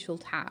 the social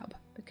tab,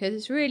 because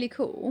it's really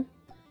cool.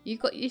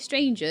 You've got your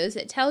strangers.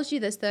 It tells you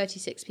there's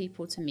 36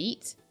 people to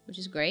meet, which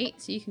is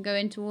great. So you can go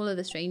into all of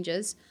the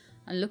strangers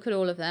and look at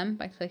all of them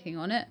by clicking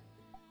on it.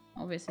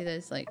 Obviously,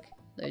 there's like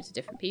loads of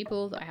different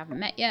people that I haven't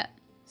met yet.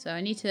 So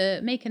I need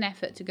to make an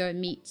effort to go and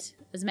meet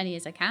as many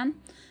as I can.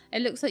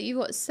 It looks like you've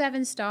got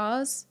 7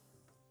 stars.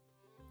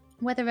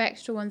 Whether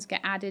extra ones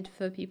get added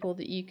for people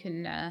that you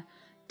can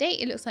date.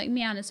 It looks like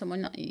Mian is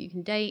someone that you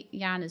can date.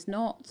 Jan is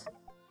not.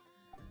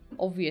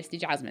 Obviously,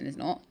 Jasmine is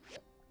not.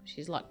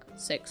 She's like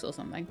 6 or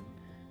something.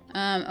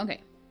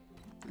 Okay.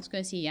 Let's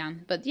go see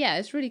Jan. But yeah,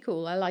 it's really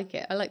cool. I like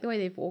it. I like the way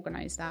they've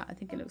organised that. I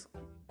think it looks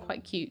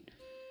quite cute.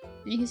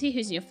 And you can see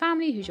who's in your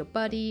family, who's your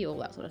buddy, all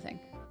that sort of thing.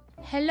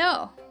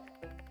 Hello.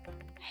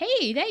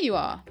 Hey, there you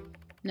are.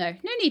 No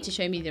need to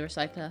show me the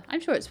recycler. I'm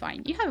sure it's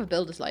fine. You have a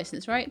builder's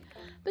license, right?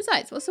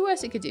 Besides, what's the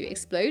worst it could do?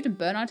 Explode and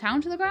burn our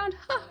town to the ground?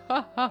 Ha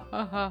ha ha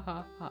ha ha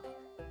ha ha.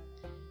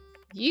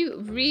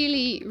 You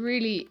really,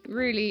 really,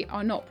 really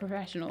are not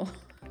professional.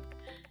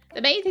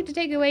 The main thing to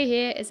take away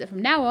here is that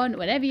from now on,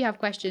 whenever you have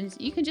questions,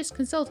 you can just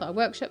consult our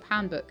workshop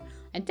handbook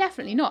and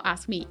definitely not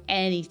ask me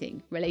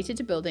anything related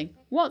to building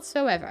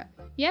whatsoever.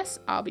 Yes,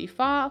 I'll be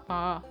far,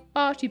 far,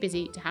 far too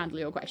busy to handle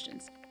your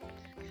questions.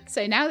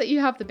 So now that you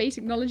have the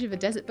basic knowledge of a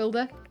desert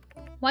builder,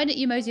 Why don't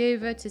you mosey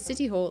over to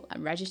City Hall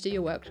and register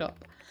your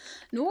workshop?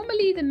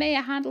 Normally the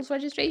mayor handles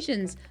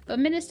registrations, but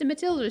Minister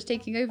Matilda is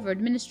taking over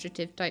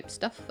administrative type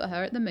stuff for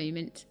her at the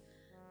moment.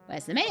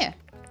 Where's the mayor?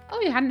 Oh,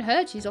 you hadn't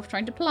heard? She's off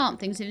trying to plant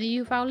things in the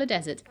Ufowler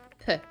Desert.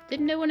 Puh,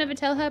 didn't no one ever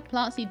tell her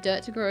plants need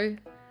dirt to grow?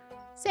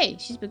 Say,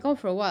 she's been gone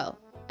for a while.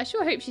 I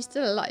sure hope she's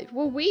still alive.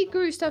 Well, we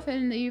grew stuff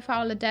in the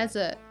Ufowler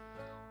Desert.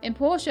 In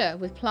Portia,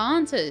 with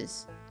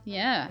planters.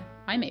 Yeah,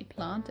 I made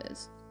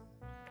planters.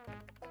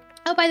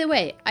 Oh, by the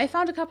way, I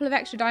found a couple of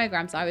extra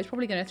diagrams I was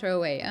probably going to throw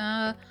away.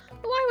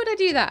 Why would I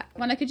do that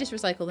when I could just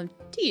recycle them?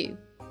 To you.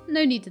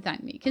 No need to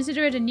thank me.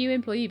 Consider it a new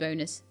employee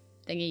bonus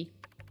thingy.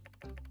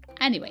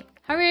 Anyway,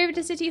 hurry over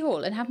to City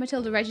Hall and have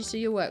Matilda register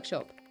your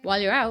workshop. While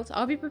you're out,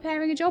 I'll be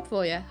preparing a job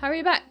for you.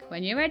 Hurry back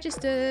when you're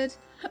registered.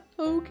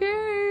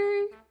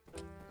 Okay.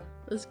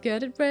 Let's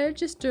get it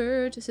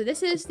registered. So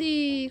this is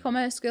the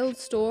Commerce Guild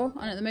store,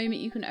 and at the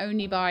moment you can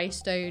only buy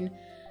stone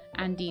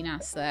and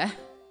dinas there.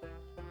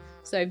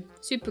 So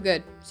super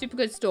good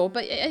store.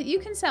 But you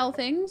can sell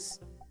things.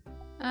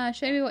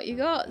 Show me what you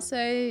got. So,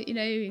 you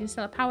know, you can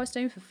sell a power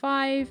stone for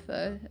 5,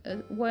 a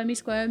wormy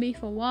squirmy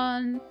for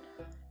 1.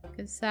 You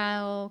can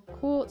sell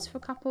quartz for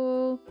a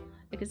couple.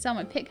 I can sell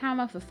my pick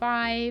hammer for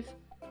 5.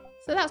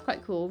 So that's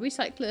quite cool.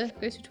 Recycler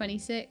goes for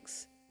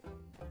 26.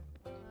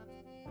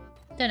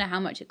 Don't know how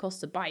much it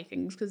costs to buy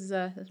things because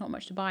there's not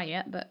much to buy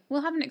yet, but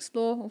we'll have an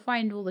explore. We'll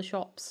find all the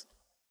shops,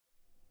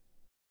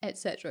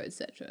 etc,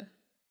 etc.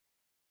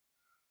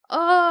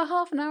 Oh,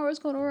 half an hour has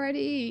gone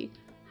already.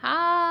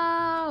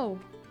 How?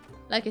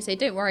 Like I say,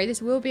 don't worry.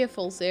 This will be a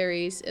full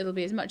series. It'll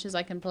be as much as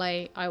I can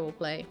play. I will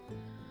play.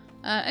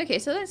 Okay,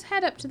 so let's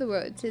head up to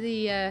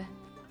the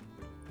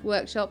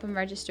workshop and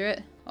register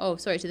it. Oh,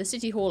 sorry, to the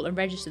City Hall and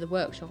register the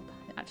workshop.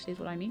 Actually, is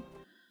what I mean.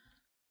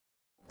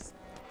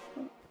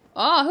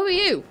 Oh, who are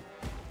you?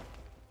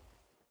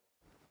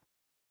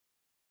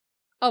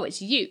 Oh,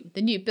 it's you,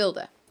 the new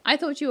builder. I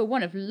thought you were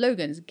one of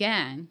Logan's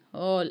gang.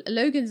 Oh,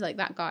 Logan's like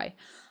that guy.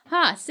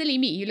 Ha, silly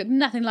me, you look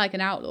nothing like an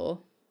outlaw.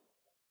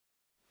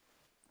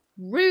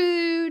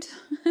 Rude.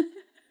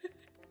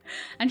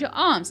 And your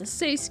arms are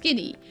so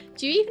skinny.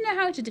 Do you even know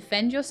how to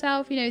defend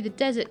yourself? You know, the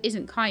desert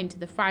isn't kind to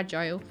the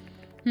fragile.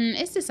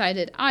 It's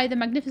decided. I, the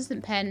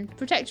magnificent pen,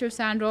 protector of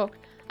Sandrock,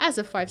 as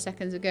of 5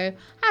 seconds ago,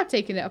 have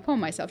taken it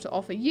upon myself to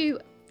offer you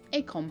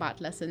a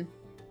combat lesson.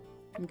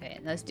 Okay,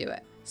 let's do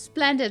it.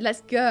 Splendid,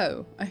 let's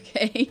go.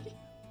 Okay.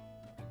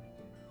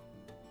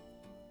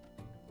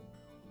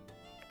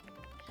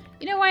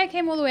 You know why I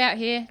came all the way out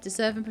here? To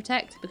serve and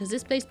protect? Because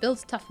this place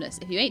builds toughness.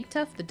 If you ain't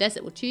tough, the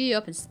desert will chew you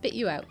up and spit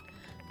you out.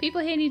 People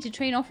here need to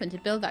train often to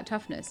build that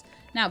toughness.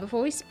 Now,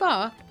 before we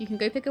spar, you can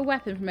go pick a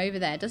weapon from over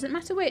there. Doesn't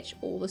matter which,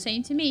 all the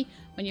same to me.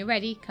 When you're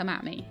ready, come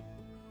at me.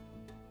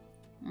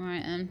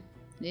 Alright then.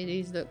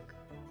 These look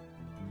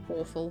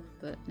awful,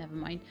 but never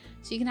mind.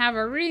 So you can have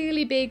a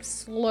really big,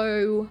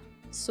 slow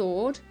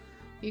sword.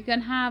 You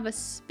can have a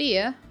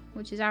spear,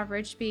 which is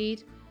average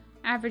speed.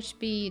 Average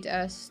speed,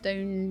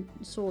 stone,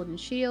 sword and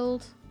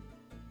shield.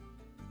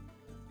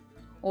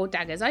 Or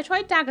daggers. I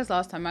tried daggers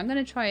last time. I'm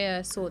going to try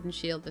a sword and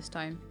shield this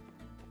time.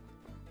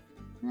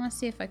 Let's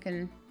see if I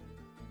can...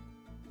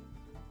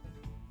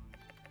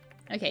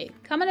 Okay,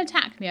 come and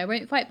attack me. I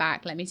won't fight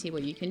back. Let me see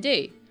what you can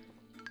do.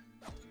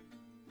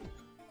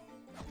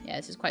 Yeah,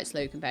 this is quite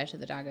slow compared to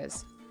the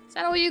daggers. Is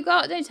that all you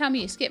got? Don't tell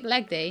me you skipped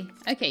leg day.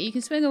 Okay, you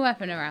can swing a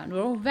weapon around.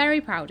 We're all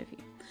very proud of you.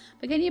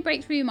 But can you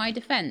break through my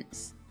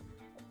defense?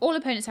 All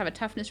opponents have a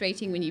toughness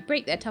rating. When you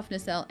break their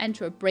toughness, they'll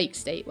enter a break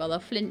state where they'll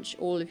flinch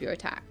all of your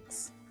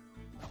attacks.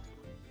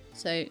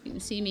 So you can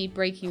see me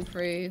breaking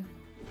through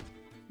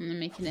and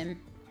making him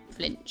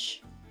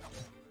flinch.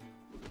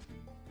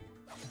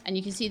 And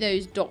you can see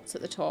those dots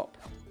at the top.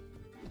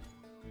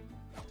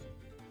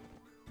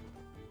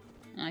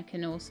 And I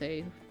can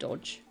also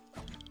dodge.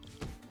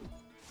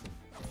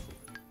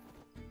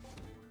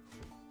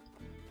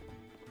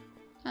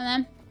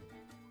 And then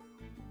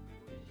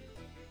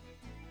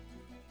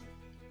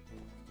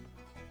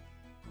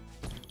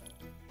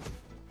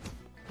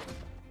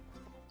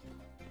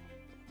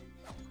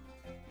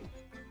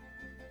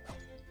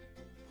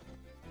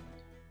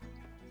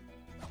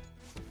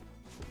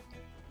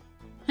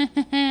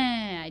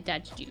I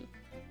dodged you.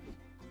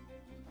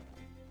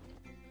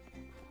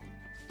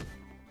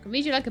 Can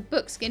read you like a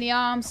book, skinny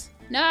arms.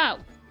 No!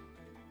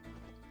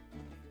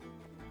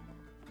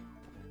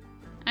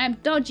 I am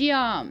dodgy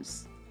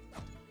arms.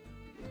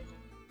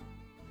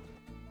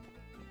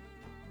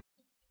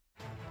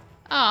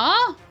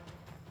 Ah,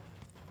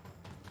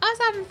 I was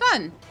having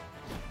fun.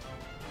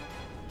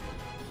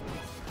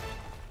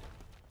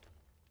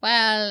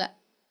 Well,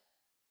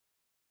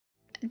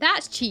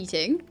 that's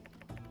cheating.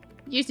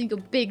 Using your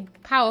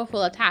big,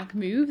 powerful attack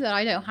move that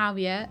I don't have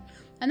yet.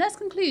 And this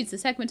concludes the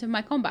segment of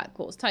my combat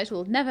course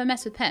titled Never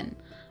Mess with Pen.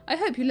 I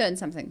hope you learned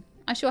something.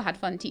 I sure had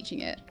fun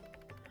teaching it.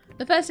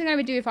 The first thing I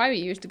would do if I were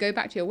you is to go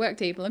back to your work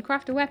table and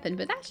craft a weapon,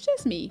 but that's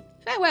just me.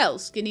 Farewell,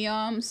 skinny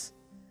arms.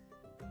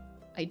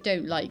 I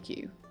don't like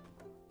you.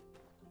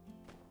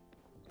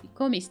 You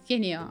call me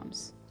skinny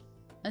arms.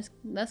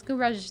 Let's go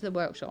register the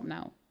workshop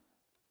now.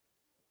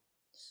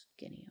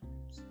 Skinny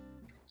arms.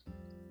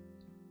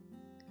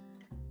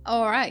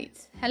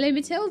 Alright. Hello,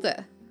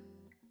 Matilda.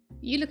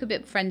 You look a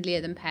bit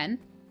friendlier than Pen.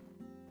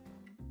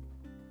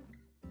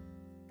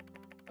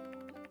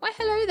 Why,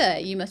 hello there.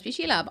 You must be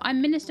Shelab. I'm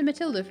Minister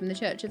Matilda from the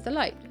Church of the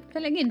Light,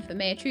 filling in for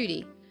Mayor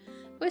Trudy.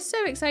 We're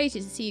so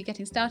excited to see you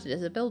getting started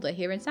as a builder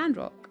here in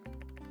Sandrock.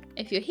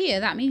 If you're here,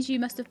 that means you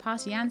must have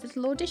passed Jan's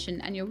little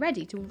audition and you're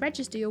ready to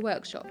register your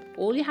workshop.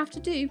 All you have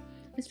to do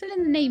is fill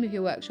in the name of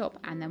your workshop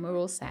and then we're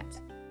all set.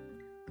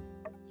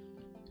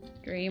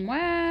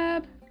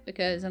 Dreamweb,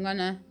 because I'm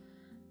gonna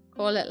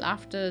call it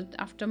after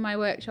my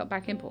workshop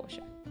back in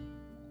Portia.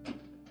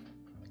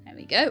 There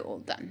we go, all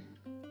done.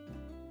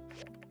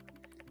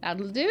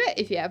 That'll do it.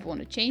 If you ever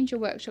want to change your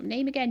workshop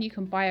name again, you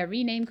can buy a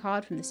rename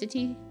card from the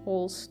City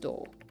Hall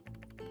store.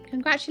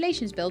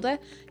 Congratulations, builder.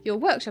 Your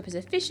workshop is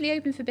officially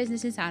open for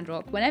business in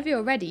Sandrock. Whenever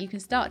you're ready, you can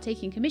start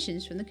taking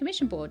commissions from the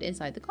commission board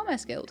inside the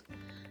Commerce Guild.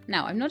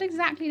 Now, I'm not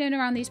exactly known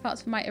around these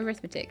parts for my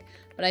arithmetic,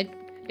 but a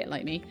bit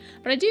like me,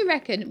 but I do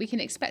reckon we can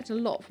expect a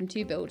lot from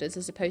two builders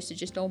as opposed to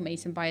just old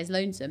Mason by his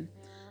lonesome.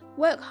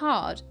 Work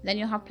hard, then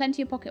you'll have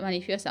plenty of pocket money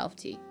for yourself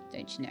too,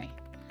 don't you know?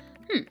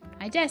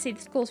 I dare say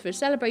this calls for a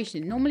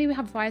celebration. Normally we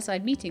have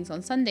fireside meetings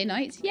on Sunday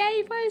nights.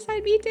 Yay,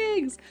 fireside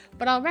meetings!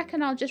 But I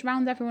reckon I'll just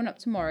round everyone up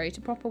tomorrow to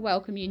proper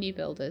welcome you new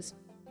builders.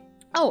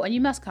 Oh, and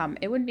you must come.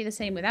 It wouldn't be the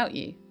same without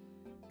you.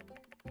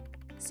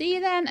 See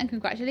you then, and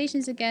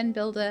congratulations again,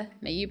 builder.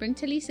 May you bring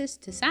Telesis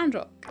to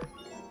Sandrock.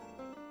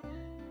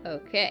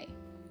 Okay.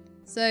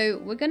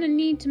 So we're going to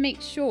need to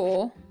make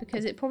sure,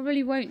 because it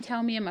probably won't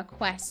tell me in my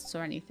quests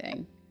or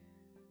anything.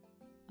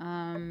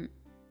 Yeah,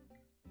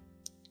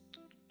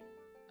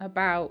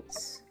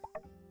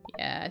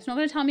 it's not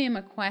going to tell me in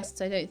my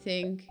quests, I don't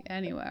think,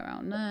 anywhere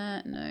around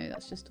there. No,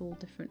 that's just all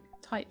different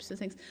types of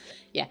things.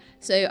 Yeah,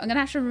 so I'm going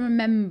to have to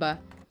remember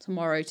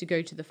tomorrow to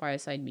go to the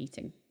fireside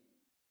meeting.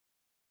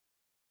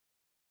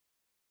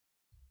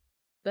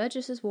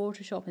 Burgess's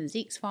water shop and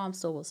Zeke's farm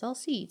store will sell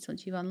seeds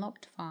once you've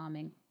unlocked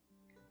farming.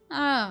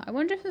 Ah, I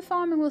wonder if the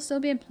farming will still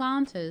be in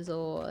planters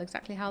or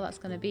exactly how that's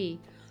going to be.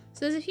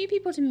 So there's a few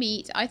people to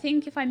meet. I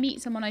think if I meet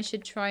someone, I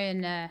should try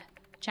and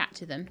chat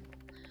to them.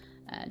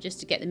 Just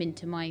to get them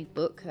into my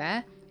book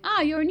there.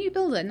 Ah, you're a new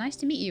builder. Nice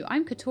to meet you.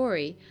 I'm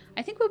Katori.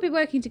 I think we'll be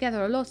working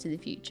together a lot in the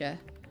future.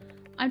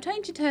 I'm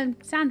trying to turn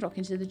Sandrock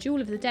into the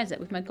jewel of the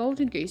desert with my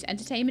Golden Goose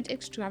Entertainment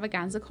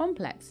Extravaganza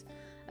Complex.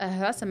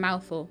 That's a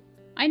mouthful.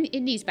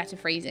 It needs better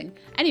phrasing.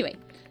 Anyway,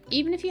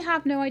 even if you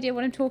have no idea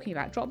what I'm talking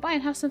about, drop by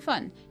and have some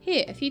fun.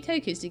 Here, a few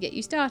tokens to get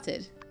you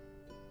started.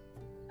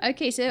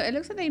 Okay, so it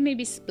looks like they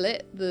maybe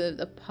split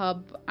the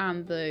pub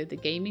and the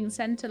gaming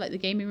centre. Like the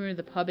gaming room of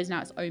the pub is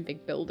now its own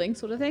big building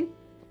sort of thing.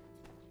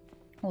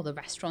 Or the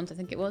restaurant, I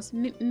think it was.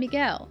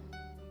 Miguel.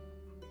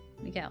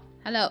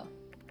 Hello.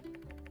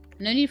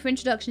 No need for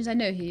introductions, I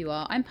know who you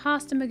are. I'm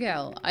Pastor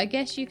Miguel. I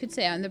guess you could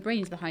say I'm the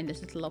brains behind this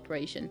little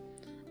operation.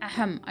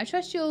 Ahem. I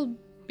trust you'll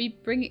be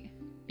bringing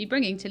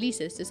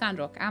Telesis to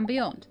Sandrock and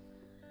beyond.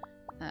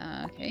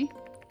 Okay.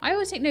 I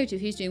always take note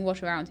of who's doing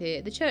what around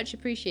here. The church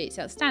appreciates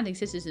outstanding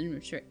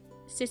citizenry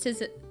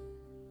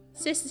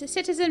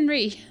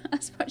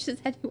as much as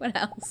anyone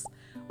else.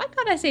 Why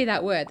can't I say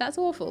that word? That's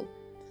awful.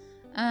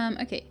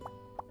 Okay.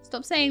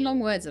 Stop saying long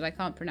words that I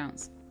can't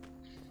pronounce.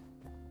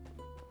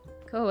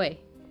 Go away.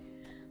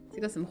 So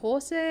we've got some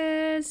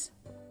horses.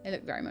 They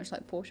look very much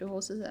like Porsche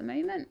horses at the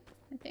moment,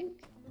 I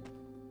think.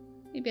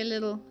 Maybe a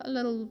little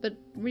bit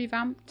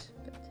revamped,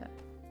 but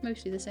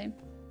mostly the same.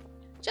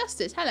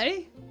 Justice,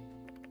 hello.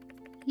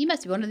 You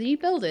must be one of the new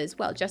builders.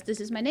 Well,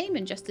 Justice is my name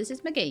and Justice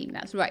is my game.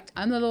 That's right.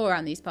 I'm the law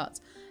around these parts.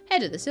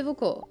 Head of the Civil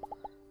Corps.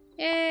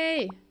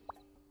 Yay!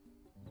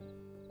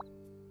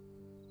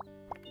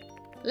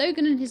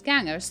 Logan and his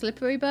gang are a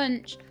slippery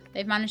bunch.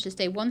 They've managed to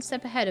stay one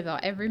step ahead of our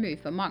every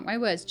move, but mark my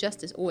words,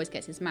 Justice always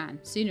gets his man,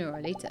 sooner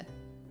or later.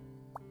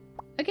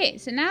 Okay,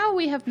 so now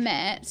we have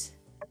met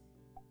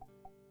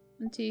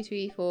 1, 2,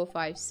 3, 4,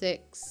 5,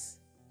 6.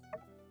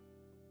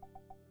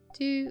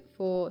 2,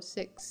 4,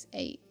 6,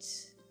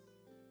 8.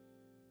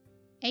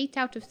 8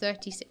 out of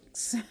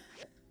 36.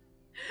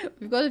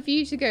 We've got a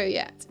few to go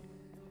yet.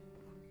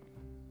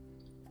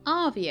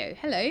 Arvio,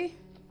 hello.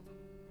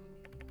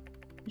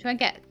 I'm trying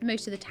to get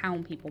most of the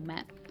town people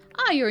met.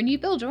 Ah, you're a new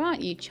builder,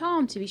 aren't you?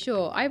 Charmed, to be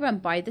sure. I run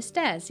by the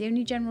stairs, the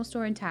only general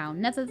store in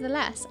town.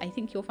 Nevertheless, I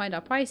think you'll find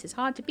our prices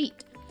hard to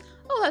beat.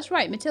 Oh, that's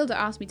right. Matilda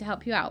asked me to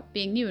help you out,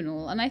 being new and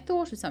all, and I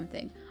thought of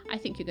something I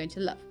think you're going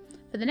to love.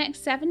 For the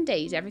next 7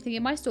 days, everything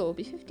in my store will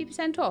be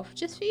 50% off,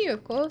 just for you,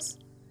 of course.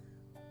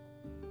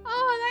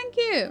 Oh, thank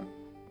you.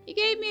 You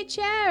gave me a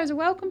chair as a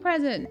welcome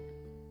present.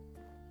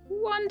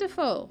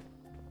 Wonderful.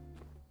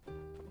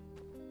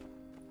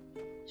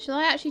 Shall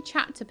I actually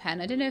chat to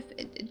Pen? I don't know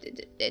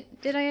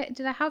if did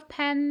I have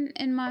Pen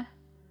in my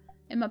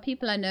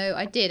people I know?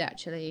 I did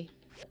actually.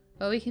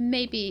 Well, we can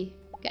maybe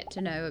get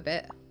to know a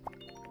bit.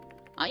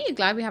 Aren't you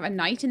glad we have a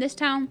knight in this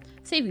town?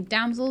 Saving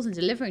damsels and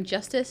delivering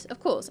justice?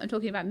 Of course, I'm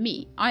talking about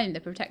me. I am the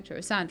protector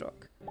of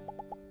Sandrock.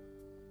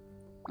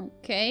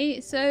 Okay,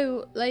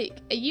 so,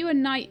 like, are you a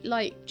knight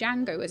like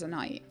Django is a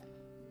knight?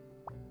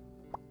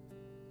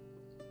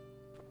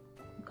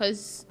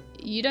 Because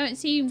you don't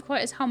seem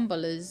quite as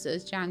humble as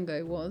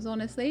Django was,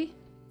 honestly.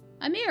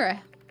 Amira.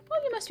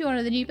 Well, you must be one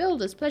of the new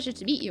builders. Pleasure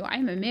to meet you.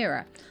 I'm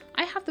Amira.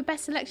 I have the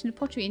best selection of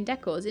pottery and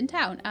decors in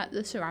town at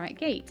the Ceramic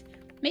Gate.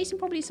 Mason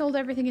probably sold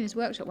everything in his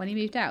workshop when he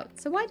moved out.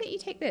 So why don't you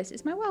take this?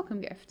 It's my welcome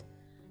gift.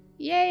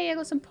 Yay, I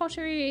got some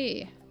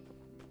pottery.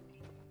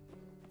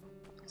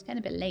 It's getting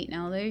a bit late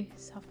now, though.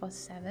 It's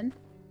 7:30.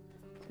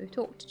 So we've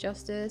talked to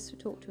Justice.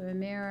 We've talked to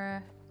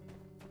Amira.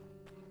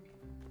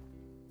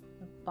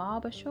 A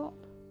barber shop.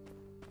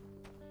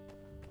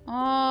 Oh,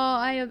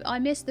 I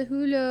missed the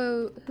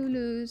Hulu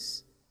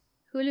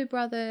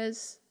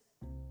brothers.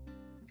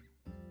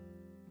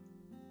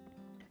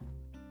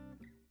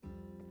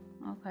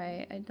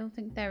 Okay, I don't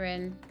think they're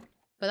in.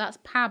 But that's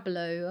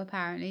Pablo,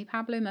 apparently.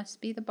 Pablo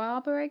must be the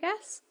barber, I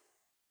guess.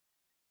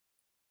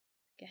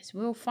 Guess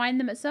we'll find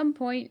them at some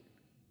point.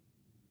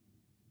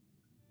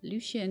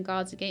 Lucian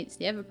guards against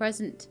the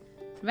ever-present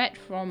threat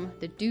from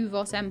the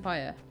Duvos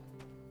Empire.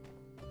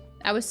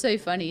 That was so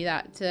funny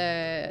that,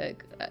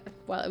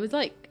 well, it was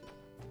like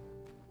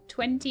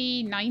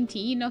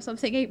 2019 or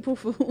something, April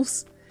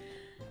Fools.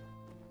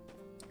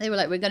 They were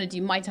like, we're going to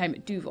do my time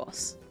at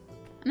Duvos.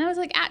 And I was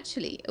like,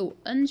 actually, oh,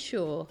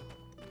 unsure.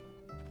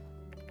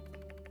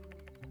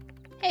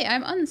 Hey,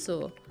 I'm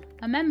Unsure,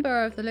 a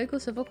member of the local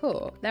civil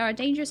corps. There are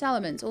dangerous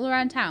elements all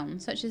around town,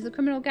 such as the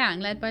criminal gang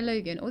led by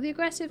Logan or the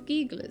aggressive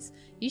Geeglers.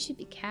 You should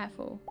be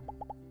careful.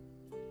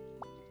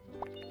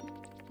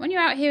 When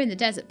you're out here in the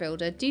desert,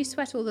 Builder, do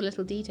sweat all the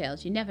little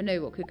details. You never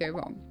know what could go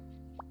wrong.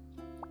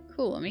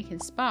 Cool, and we can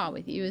spar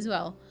with you as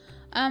well.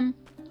 I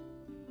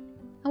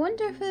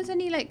wonder if there's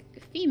any,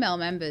 like, female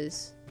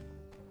members.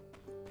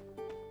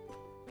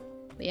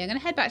 But yeah, I'm going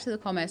to head back to the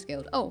Commerce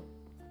Guild. Oh,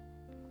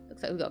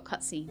 looks like we've got a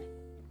cutscene.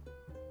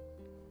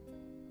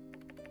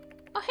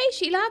 Oh, hey,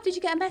 Sheila, did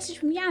you get a message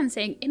from Jan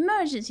saying,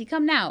 emergency,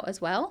 come now, as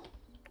well?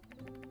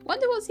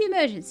 Wonder what's the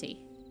emergency?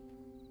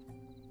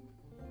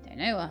 Don't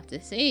know, we'll have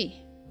to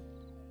see.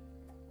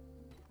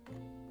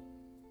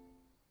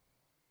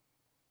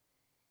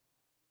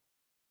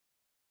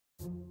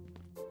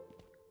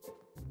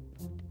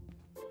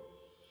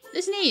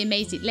 Listen here,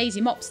 you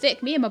lazy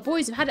mopstick. Me and my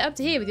boys have had it up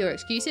to here with your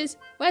excuses.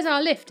 Where's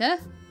our lift, huh?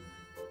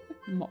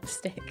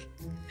 Mopstick.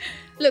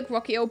 Look,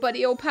 Rocky, old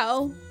buddy, old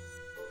pal.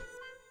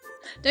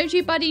 Don't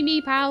you buddy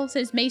me, pal.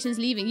 Since Mason's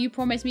leaving, you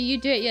promised me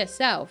you'd do it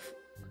yourself.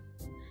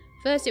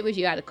 First it was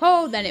you had a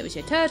cold, then it was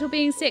your turtle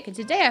being sick, and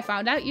today I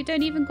found out you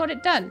don't even got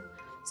it done.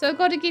 So I've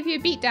got to give you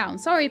a beat down.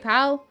 Sorry,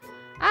 pal.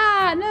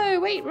 Ah, no,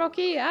 wait,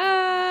 Rocky.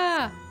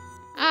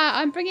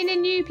 I'm bringing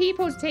in new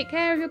people to take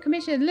care of your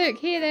commission. Look,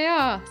 here they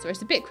are. Sorry,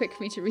 it's a bit quick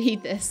for me to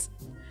read this.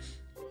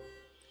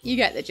 You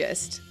get the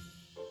gist.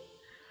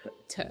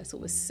 Turtle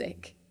was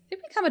sick. Did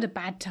we come at a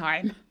bad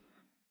time?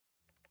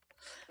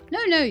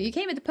 No, you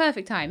came at the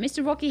perfect time.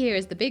 Mr. Rocky here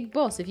is the big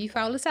boss if you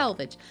foul a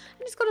salvage.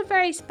 And he's got a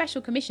very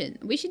special commission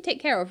we should take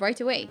care of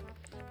right away.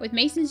 With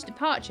Mason's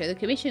departure, the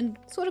commission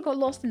sort of got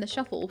lost in the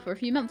shuffle for a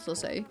few months or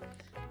so.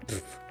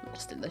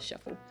 Lost in the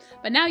shuffle.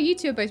 But now you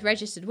two are both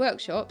registered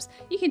workshops.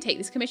 You can take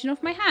this commission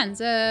off my hands.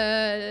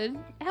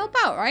 Help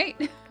out, right?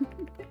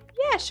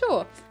 Yeah,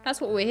 sure.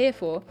 That's what we're here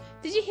for.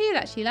 Did you hear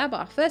that, Sheila?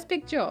 Our first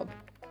big job.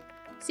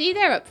 See,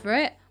 they're up for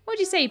it. What'd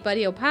you say,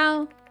 buddy or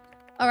pal?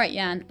 Alright,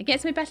 Jan.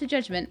 Against my better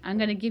judgment, I'm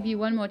going to give you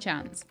one more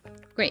chance.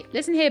 Great.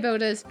 Listen here,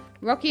 builders.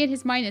 Rocky and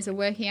his miners are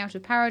working out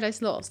of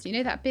Paradise Lost. You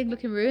know that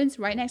big-looking ruins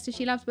right next to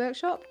Sheila's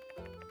workshop?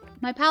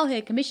 My pal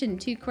here commissioned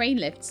 2 crane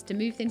lifts to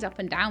move things up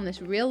and down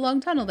this real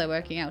long tunnel they're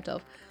working out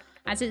of.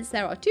 And since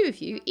there are 2 of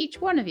you, each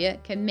one of you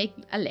can make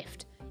a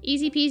lift.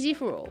 Easy peasy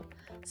for all.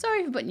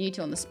 Sorry for putting you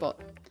 2 on the spot.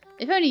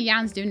 If only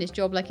Jan's doing his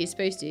job like he's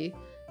supposed to.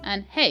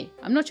 And hey,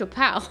 I'm not your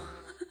pal.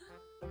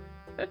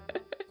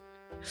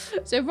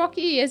 So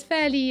Rocky is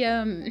fairly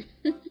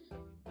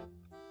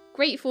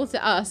grateful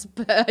to us,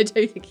 but I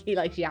don't think he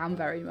likes Jan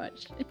very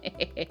much.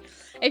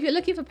 If you're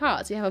looking for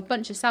parts, we have a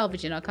bunch of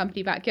salvage in our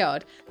company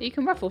backyard that you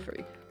can ruffle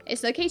through.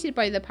 It's located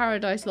by the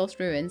Paradise Lost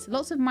ruins.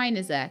 Lots of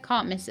miners there,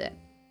 can't miss it.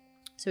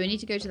 So we need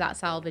to go to that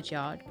salvage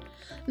yard.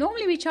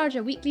 Normally we charge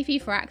a weekly fee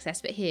for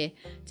access, but here,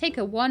 take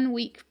a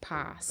 1-week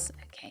pass.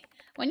 Okay,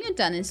 when you're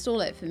done,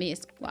 install it for me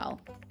as well.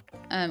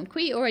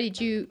 Kui already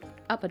drew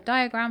up a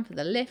diagram for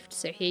the lift,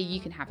 so here you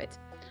can have it.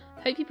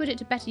 Hope you put it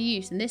to better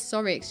use than this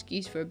sorry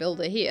excuse for a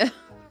builder here.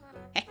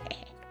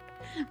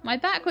 My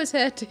back was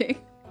hurting.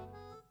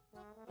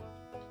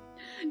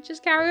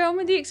 Just carry on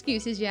with the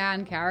excuses,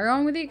 Jan. Carry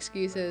on with the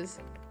excuses.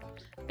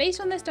 Based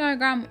on this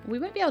diagram, we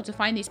won't be able to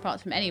find these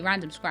parts from any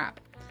random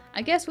scrap.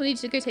 I guess we'll need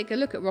to go take a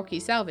look at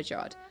Rocky's salvage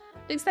yard.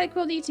 Looks like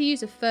we'll need to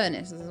use a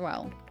furnace as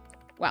well.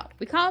 Well,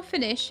 we can't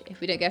finish if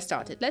we don't get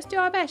started. Let's do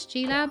our best,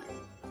 G-Lab.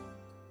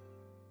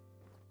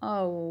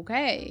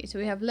 Okay, so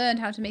we have learned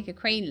how to make a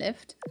crane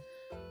lift.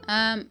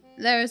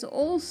 There is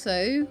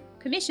also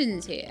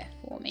commissions here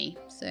for me.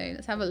 So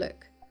let's have a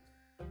look.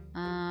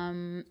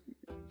 To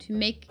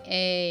make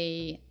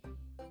a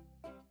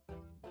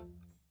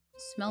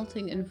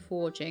smelting and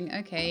forging.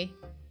 Okay.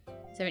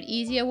 Is there an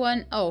easier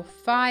one? Oh,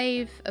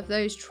 5 of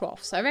those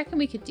troughs. I reckon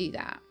we could do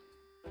that.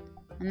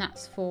 And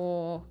that's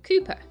for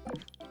Cooper.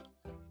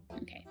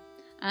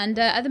 And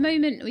at the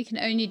moment, we can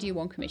only do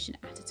 1 commission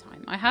at a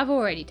time. I have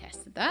already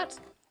tested that.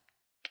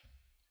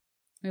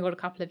 We've got a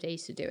couple of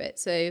days to do it.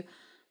 So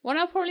what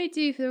I'll probably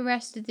do for the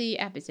rest of the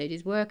episode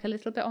is work a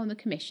little bit on the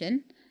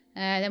commission.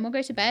 Then we'll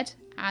go to bed.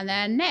 And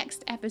then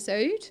next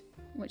episode,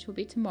 which will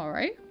be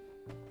tomorrow,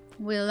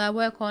 we'll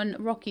work on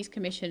Rocky's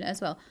commission as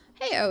well.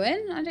 Hey,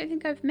 Owen. I don't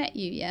think I've met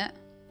you yet.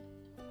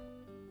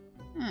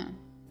 Oh.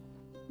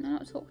 Can I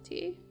not talk to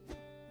you?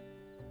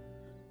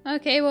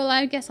 Okay, well,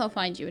 I guess I'll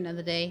find you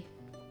another day.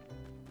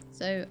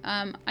 So,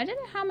 I don't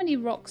know how many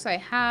rocks I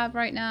have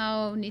right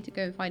now. Need to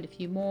go and find a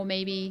few more,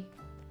 maybe.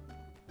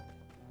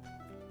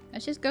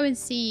 Let's just go and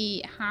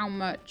see how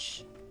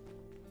much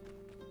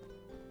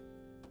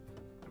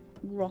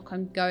rock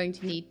I'm going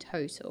to need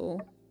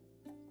total.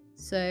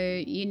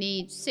 So, you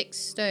need 6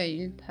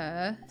 stone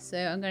per. So,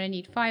 I'm going to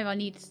need 5. I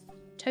need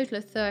a total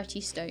of 30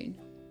 stone.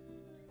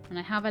 And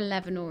I have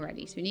 11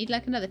 already. So, we need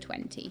like another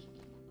 20.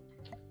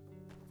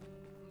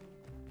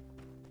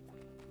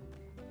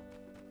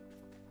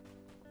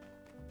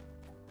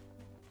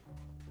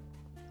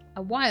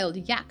 A wild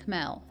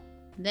yakmel.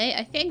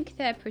 I think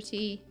they're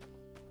pretty...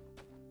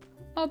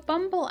 Oh,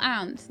 bumble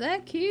ants. They're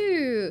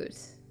cute.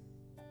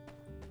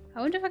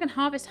 I wonder if I can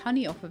harvest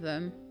honey off of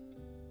them.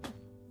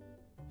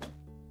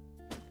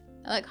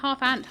 They're like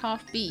half ant,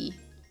 half bee.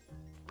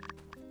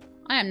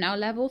 I am now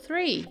level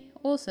 3.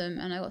 Awesome.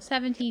 And I got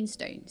 17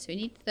 stone. So we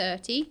need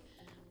 30.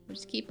 We'll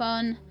just keep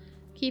on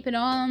keeping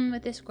on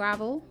with this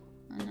gravel.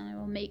 And I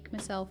will make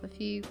myself a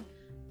few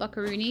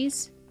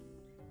buckaroonies.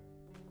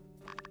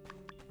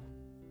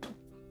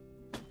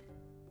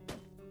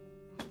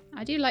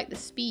 I do like the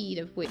speed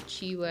of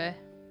which you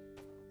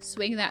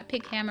swing that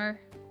pig hammer.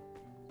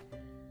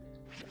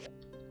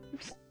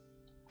 Oops.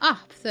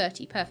 Ah,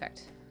 30,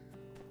 perfect.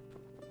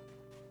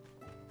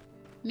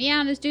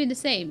 Miana's doing the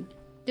same.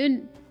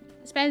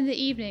 Spend the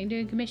evening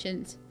doing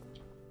commissions.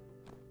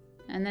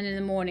 And then in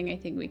the morning I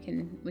think we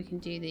can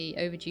do the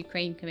overdue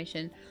crane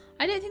commission.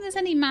 I don't think there's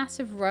any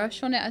massive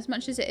rush on it as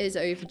much as it is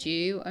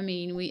overdue. I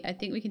mean, I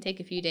think we can take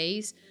a few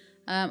days.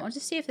 I'll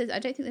just see if there's... I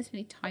don't think there's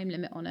any time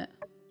limit on it.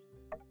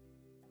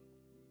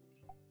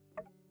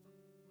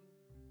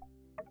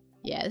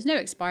 Yeah, there's no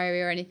expiry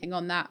or anything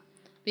on that.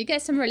 But you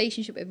get some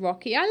relationship with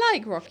Rocky. I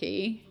like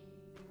Rocky.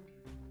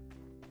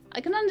 I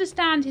can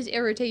understand his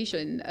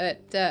irritation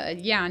at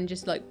Yan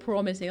just like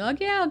promising, like,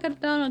 yeah, I'll get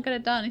it done, I'll get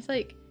it done. It's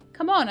like,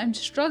 come on, I'm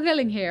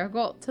struggling here. I've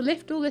got to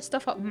lift all this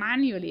stuff up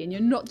manually and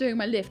you're not doing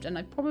my lift and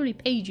I probably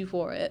paid you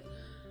for it.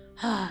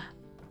 So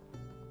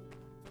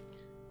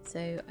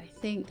I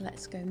think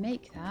let's go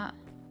make that.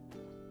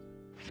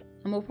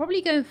 And we'll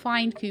probably go and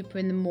find Cooper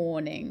in the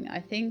morning. I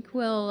think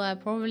we'll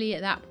probably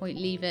at that point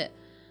leave it.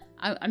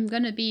 I'm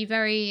going to be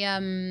very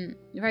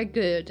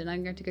good and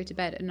I'm going to go to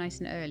bed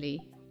nice and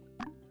early.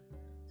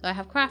 So I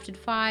have crafted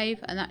 5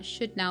 and that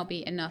should now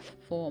be enough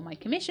for my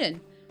commission.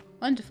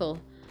 Wonderful.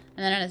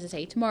 And then as I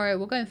say, tomorrow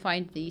we'll go and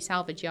find the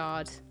salvage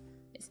yard.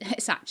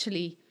 It's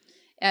actually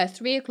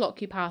 3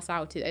 o'clock you pass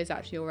out. It is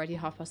actually already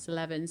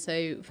 11:30.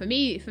 So for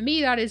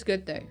me that is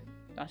good though.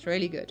 That's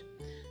really good.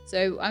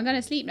 So I'm going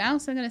to sleep now,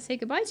 so I'm going to say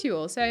goodbye to you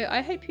all. So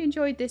I hope you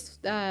enjoyed this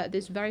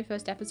this very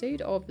first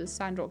episode of the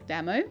Sandrock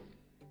demo.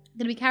 I'm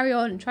going to be carry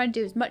on and try and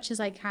do as much as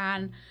I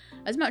can,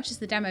 as much as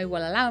the demo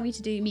will allow me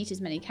to do, meet as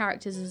many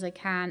characters as I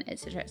can,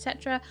 etc,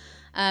 etc.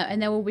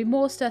 And there will be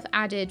more stuff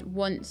added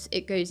once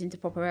it goes into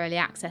proper early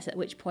access, at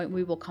which point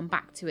we will come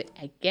back to it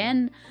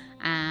again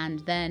and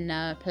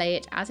then play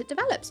it as it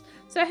develops.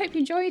 So I hope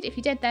you enjoyed. If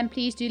you did, then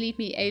please do leave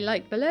me a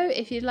like below.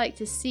 If you'd like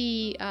to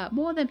see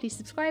more, then please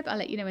subscribe. I'll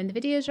let you know when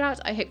the videos are out.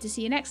 I hope to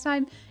see you next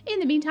time. In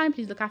the meantime,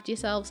 please look after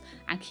yourselves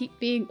and keep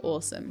being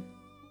awesome.